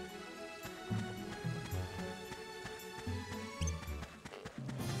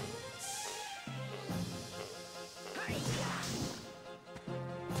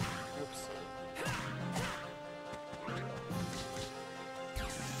 Oops.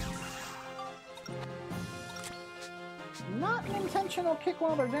 Not an intentional kick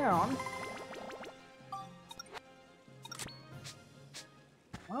while they're down.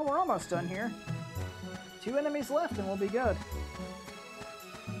 Well, we're almost done here. 2 enemies left and we'll be good.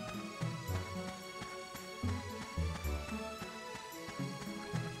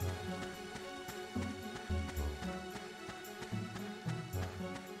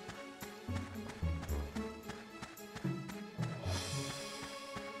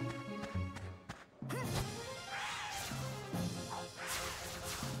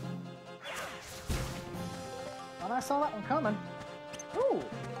 Well, I saw that one coming. Ooh!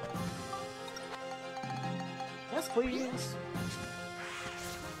 Yes, please.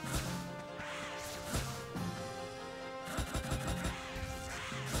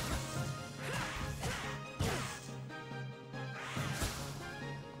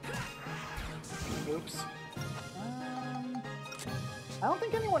 Oops. I don't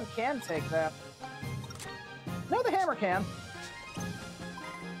think anyone can take that. No, the hammer can.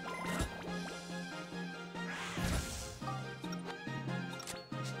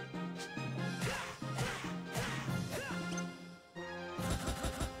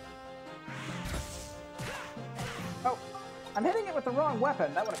 Oh, I'm hitting it with the wrong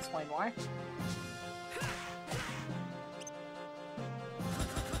weapon. That would explain why.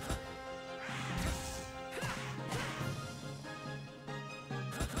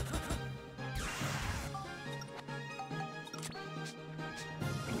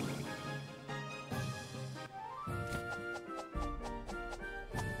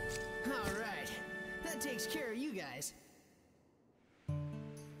 Alright, that takes care of you guys.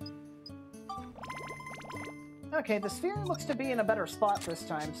 Okay, the sphere looks to be in a better spot this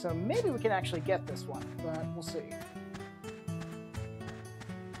time, so maybe we can actually get this one, but we'll see.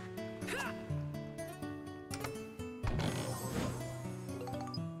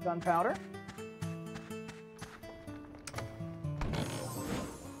 Gunpowder.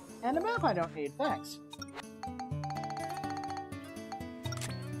 And a map I don't need, thanks.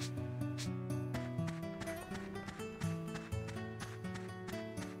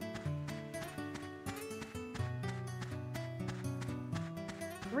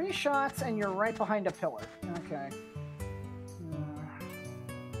 Three shots and you're right behind a pillar. Okay.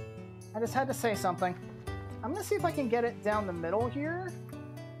 I just had to say something. I'm gonna see if I can get it down the middle here.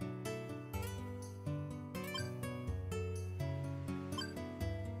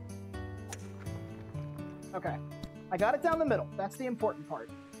 Okay. I got it down the middle. That's the important part.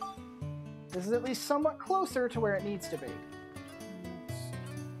 This is at least somewhat closer to where it needs to be.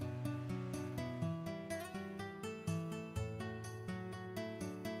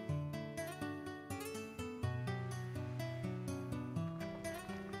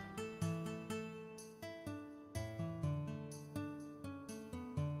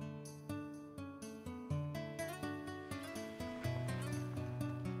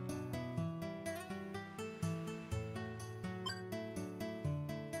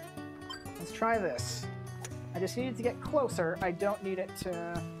 Let's try this. I just needed to get closer. I don't need it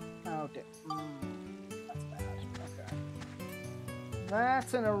to... Oh, that's bad. Okay.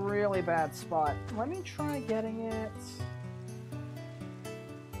 That's in a really bad spot. Let me try getting it...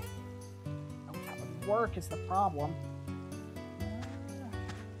 Oh, that would work is the problem.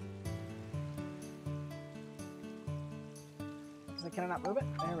 Can I not move it?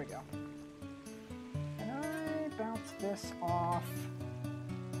 There we go. Can I bounce this off?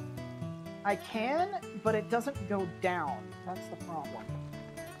 I can, but it doesn't go down. That's the problem.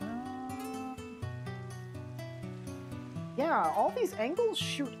 Yeah, all these angles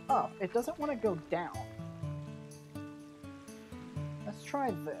shoot up. It doesn't want to go down. Let's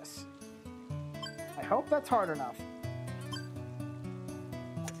try this. I hope that's hard enough.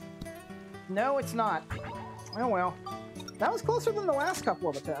 No, it's not. Oh well. That was closer than the last couple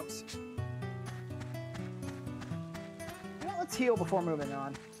of attempts. Well, let's heal before moving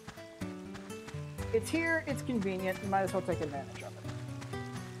on. It's here, it's convenient, you might as well take advantage of it.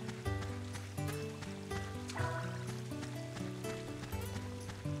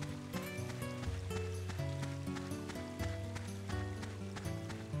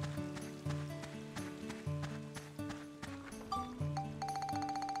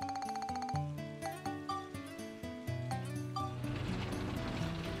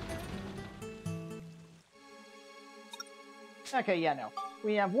 Okay, yeah, no.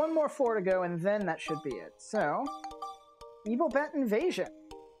 We have one more floor to go, and then that should be it. So, Evil Bat Invasion.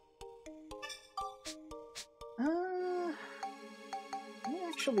 Let me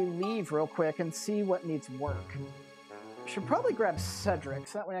actually leave real quick and see what needs work. Should probably grab Cedric,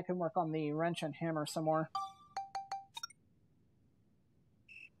 so that way I can work on the wrench and hammer some more.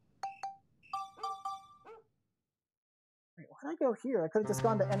 Wait, why'd I go here? I could have just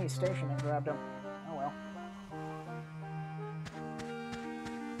gone to any station and grabbed him. Oh well.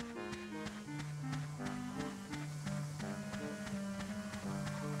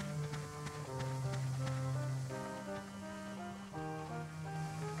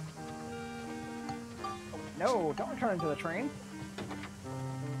 No, don't return to the train.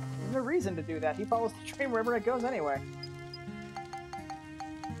 There's no reason to do that. He follows the train wherever it goes anyway.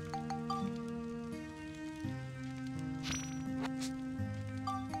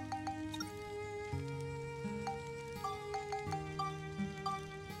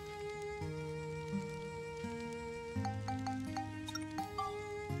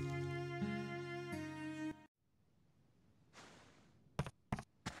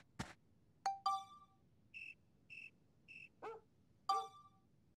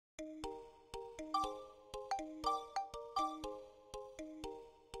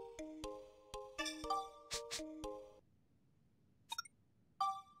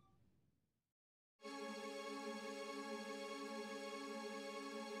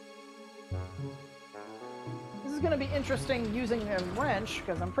 This is going to be interesting using a wrench,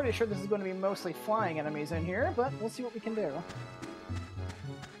 because I'm pretty sure this is going to be mostly flying enemies in here, but we'll see what we can do.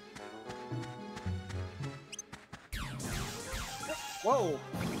 Whoa!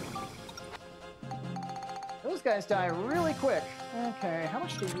 Those guys die really quick. Okay, how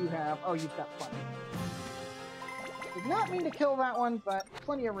much do you have? Oh, you've got plenty. Did not mean to kill that one, but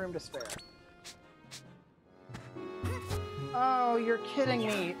plenty of room to spare. Oh, you're kidding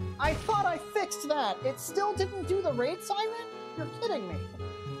me. I thought I fixed that. It still didn't do the raid siren? You're kidding me.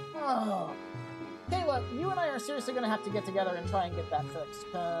 Oh. Okay, look, you and I are seriously going to have to get together and try and get that fixed,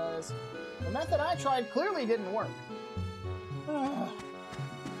 because the method I tried clearly didn't work. But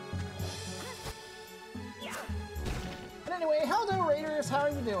anyway, hello Raiders, how are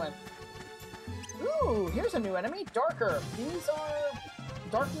you doing? Ooh, here's a new enemy, Darker. These are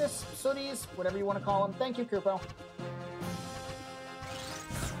darkness, sooties, whatever you want to call them. Thank you, Kupo.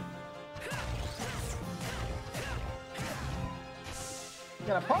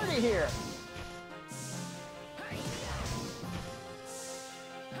 Got a party here.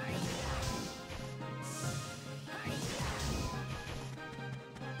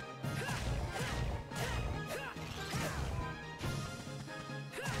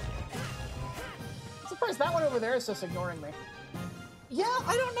 I'm surprised that one over there is just ignoring me. Yeah,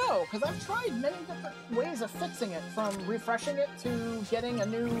 I don't know, because I've tried many different ways of fixing it, from refreshing it to getting a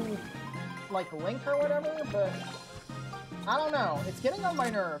new, like, link or whatever, but I don't know. It's getting on my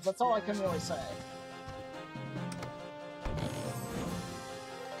nerves. That's all I can really say.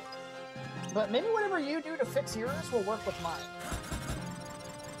 But maybe whatever you do to fix yours will work with mine.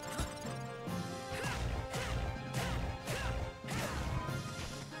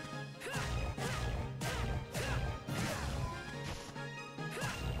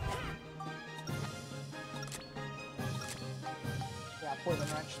 Yeah, poison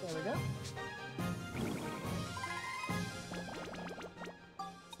wrench. There we go.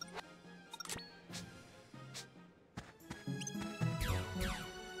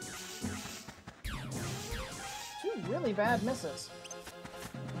 Really bad misses.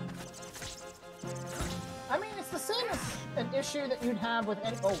 I mean, it's the same as an issue that you'd have with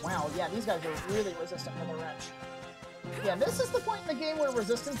any— oh wow, yeah, these guys are really resistant to the wrench. Yeah, this is the point in the game where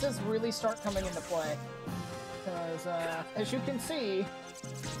resistances really start coming into play. Because, as you can see,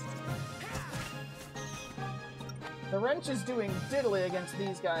 the wrench is doing diddly against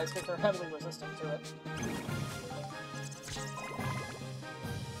these guys because they're heavily resistant to it.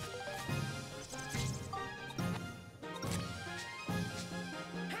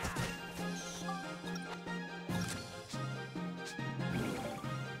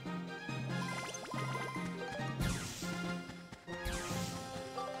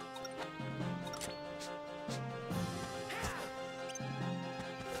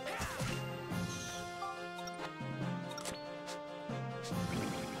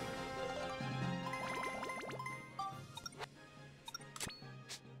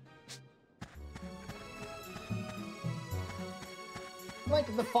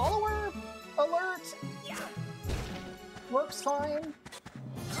 Like, the follower alert works fine.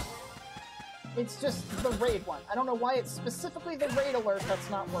 It's just the raid one. I don't know why it's specifically the raid alert that's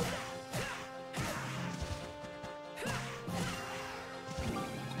not working.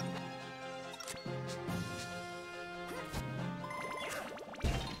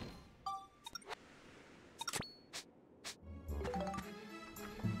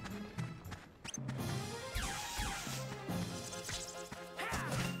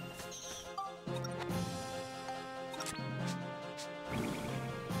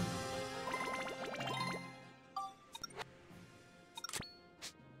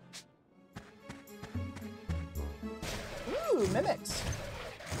 mimics.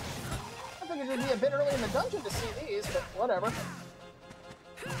 I figured it would be a bit early in the dungeon to see these, but whatever.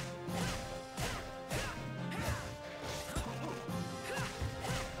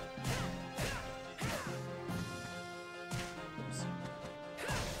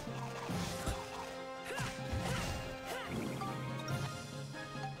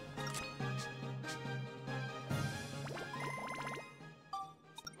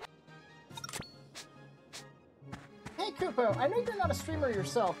 I know you're not a streamer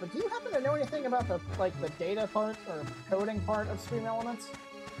yourself, but do you happen to know anything about the data part or coding part of Stream Elements?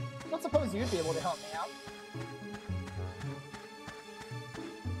 I don't suppose you'd be able to help me out.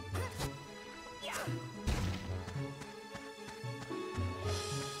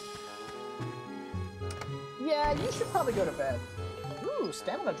 Yeah, you should probably go to bed. Ooh,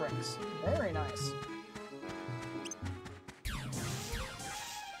 stamina drinks. Very nice.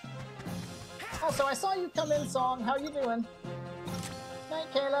 Also, I saw you come in, Song. How you doing? Night,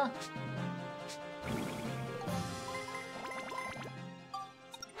 Kayla.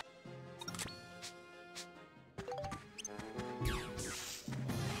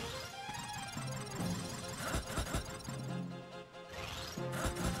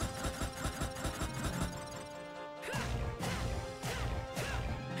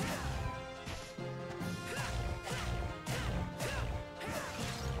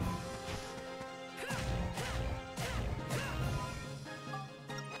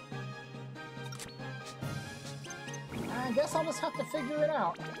 I guess I'll just have to figure it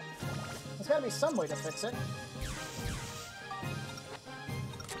out. There's gotta be some way to fix it.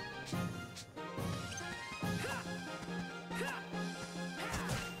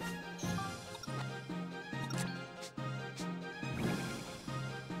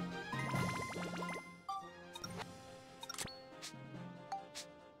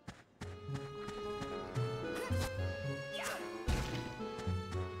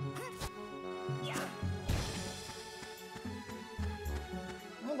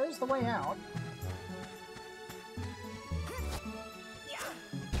 The way out.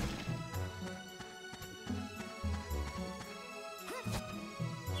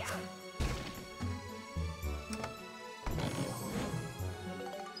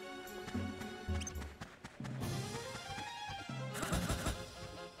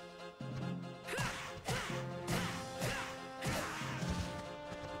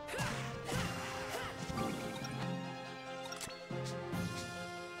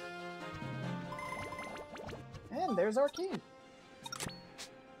 And there's our key.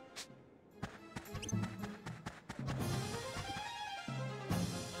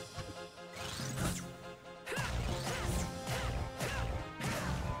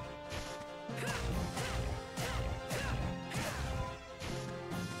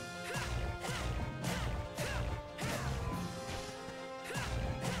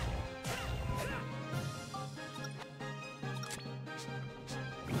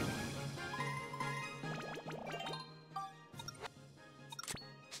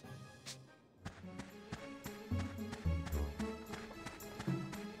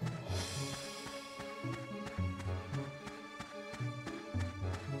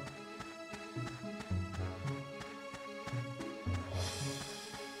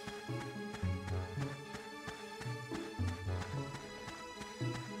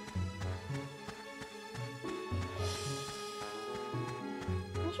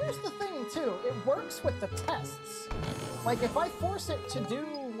 Here's the thing, too. It works with the tests. Like, if I force it to do,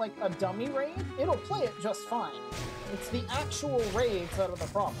 like, a dummy raid, it'll play it just fine. It's the actual raids that are the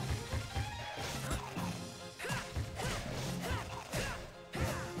problem.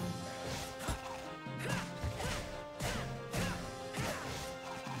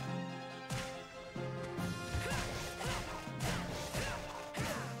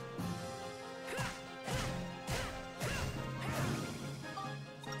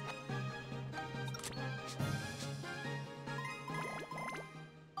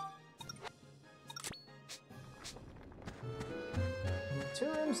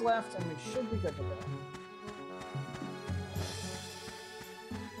 Two rooms left, and we should be good to go.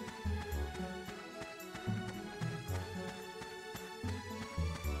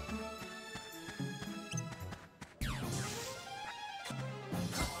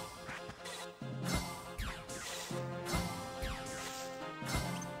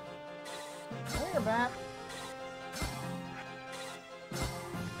 Come here, Bat.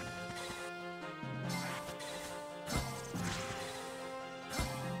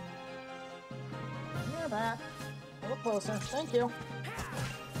 Bat. A little closer. Thank you.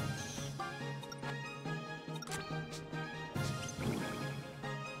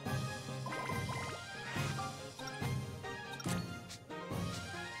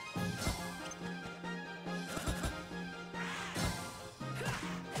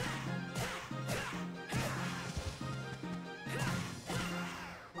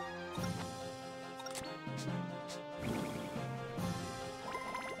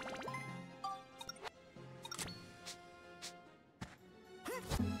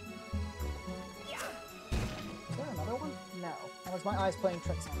 Or is my eyes playing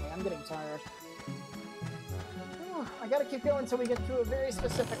tricks on me? I'm getting tired. I gotta keep going until we get to a very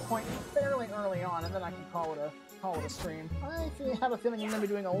specific point fairly early on, and then I can call it a stream. I have a feeling I'm gonna be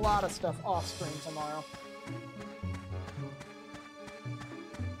doing a lot of stuff off stream tomorrow.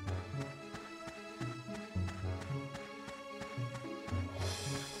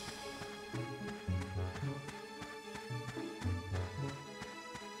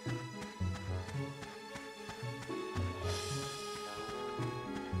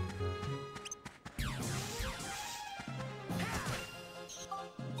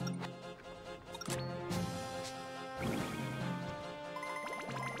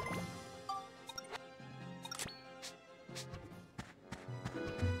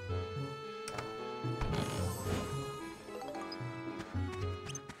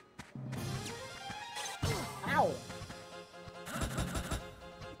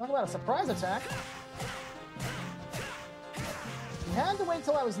 Talk about a surprise attack. You had to wait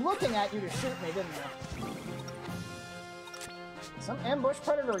till I was looking at you to shoot me, didn't you? Some ambush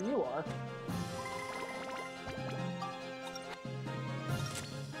predator you are.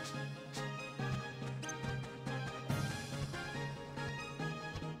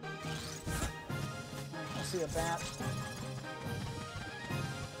 I see a bat.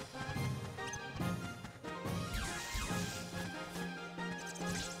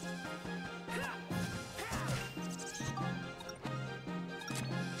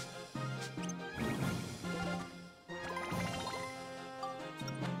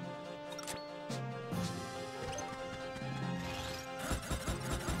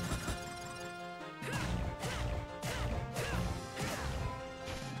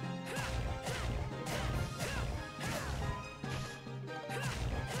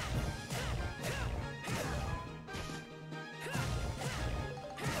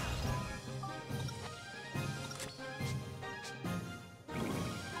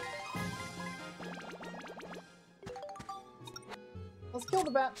 Let's kill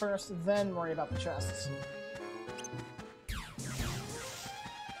the bat first, then worry about the chests.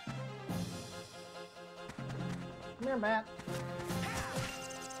 Come here, Matt.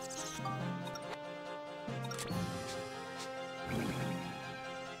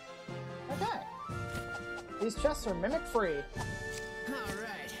 Okay. These chests are mimic-free.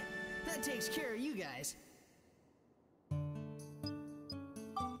 Alright. That takes care of you guys.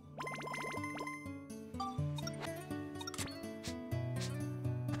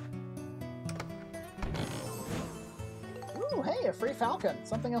 Ooh, hey, a free falcon.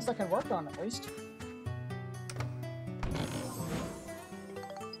 Something else I can work on, at least.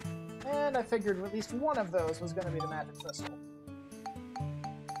 And I figured at least one of those was going to be the magic crystal.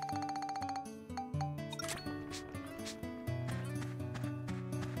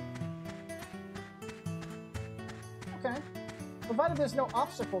 Okay. Provided there's no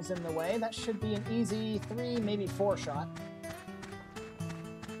obstacles in the way, that should be an easy 3, maybe 4 shot.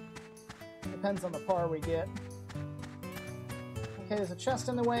 Depends on the par we get. Okay, there's a chest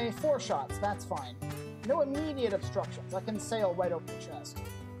in the way, 4 shots, that's fine. No immediate obstructions, I can sail right over the chest.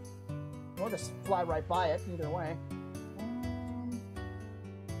 Or just fly right by it, either way.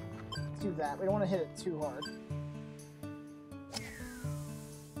 Let's do that, we don't want to hit it too hard.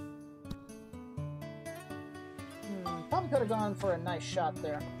 Probably could have gone for a nice shot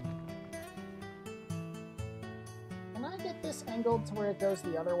there. Can I get this angled to where it goes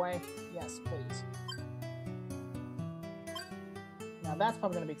the other way? Yes, please. Now that's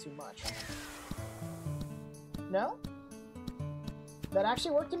probably going to be too much. No? That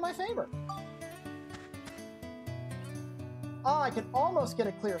actually worked in my favor. Oh, I can almost get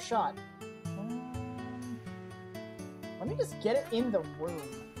a clear shot. Let me just get it in the room.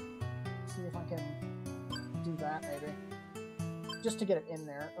 See if I can do that, maybe. Just to get it in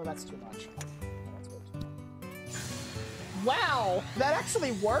there. Oh, that's too much. That's way too much. Wow! That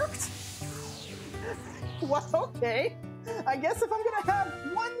actually worked? Well, okay. I guess if I'm gonna have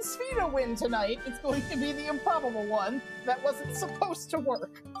one Spheda win tonight, it's going to be the improbable one that wasn't supposed to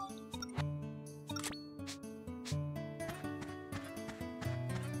work.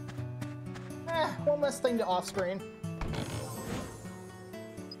 One less thing to off-screen.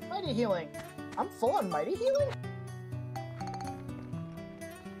 Mighty Healing. I'm full on Mighty Healing?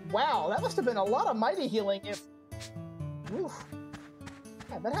 Wow, that must have been a lot of Mighty Healing if... Oof.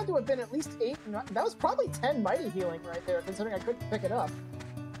 Yeah, that had to have been at least 8... That was probably 10 Mighty Healing right there, considering I couldn't pick it up.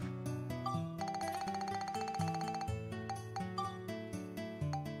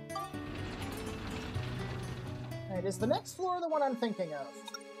 Alright, is the next floor the one I'm thinking of?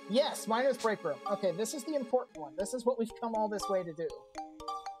 Yes, Miner's Break Room. Okay, this is the important one. This is what we've come all this way to do.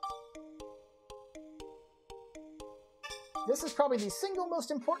 This is probably the single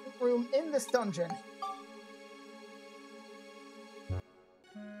most important room in this dungeon.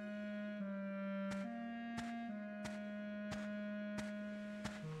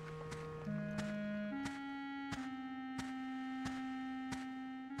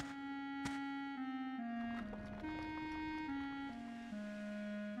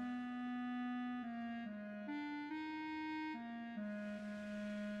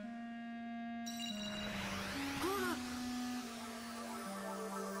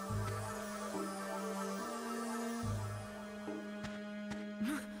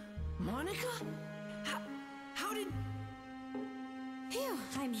 Monica? How did... Phew,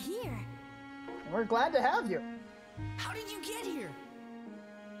 I'm here. We're glad to have you. How did you get here?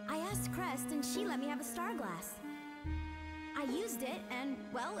 I asked Crest and she let me have a star glass. I used it and,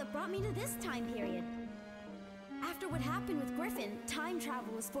 well, it brought me to this time period. After what happened with Griffon, time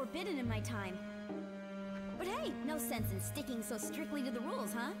travel was forbidden in my time. But hey, no sense in sticking so strictly to the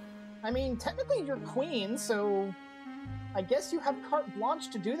rules, huh? I mean, technically you're queen, so I guess you have carte blanche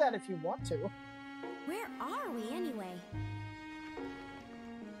to do that if you want to. Where are we, anyway?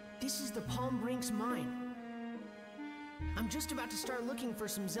 This is the Palm Brinks mine. I'm just about to start looking for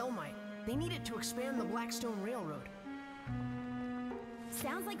some Zelmite. They need it to expand the Blackstone Railroad.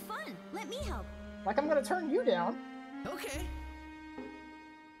 Sounds like fun. Let me help. Like I'm gonna turn you down. Okay.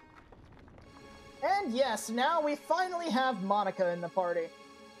 And yes, now we finally have Monica in the party.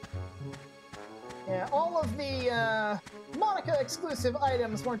 Yeah, all of the Monica exclusive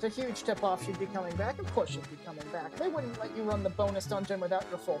items weren't a huge tip-off she'd be coming back. Of course she'd be coming back. They wouldn't let you run the bonus dungeon without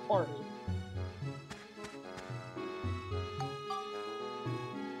your full party.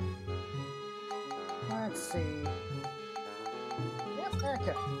 Let's see. Yep,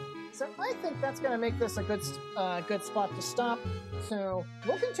 okay. So I think that's going to make this a good spot to stop. So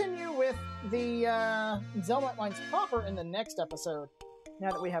we'll continue with the Zelmite lines proper in the next episode. Now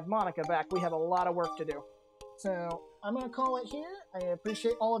that we have Monica back, we have a lot of work to do. So I'm going to call it here. I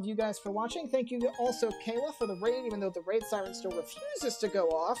appreciate all of you guys for watching. Thank you also, Kayla, for the raid, even though the raid siren still refuses to go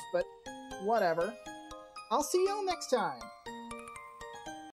off, but whatever. I'll see y'all next time.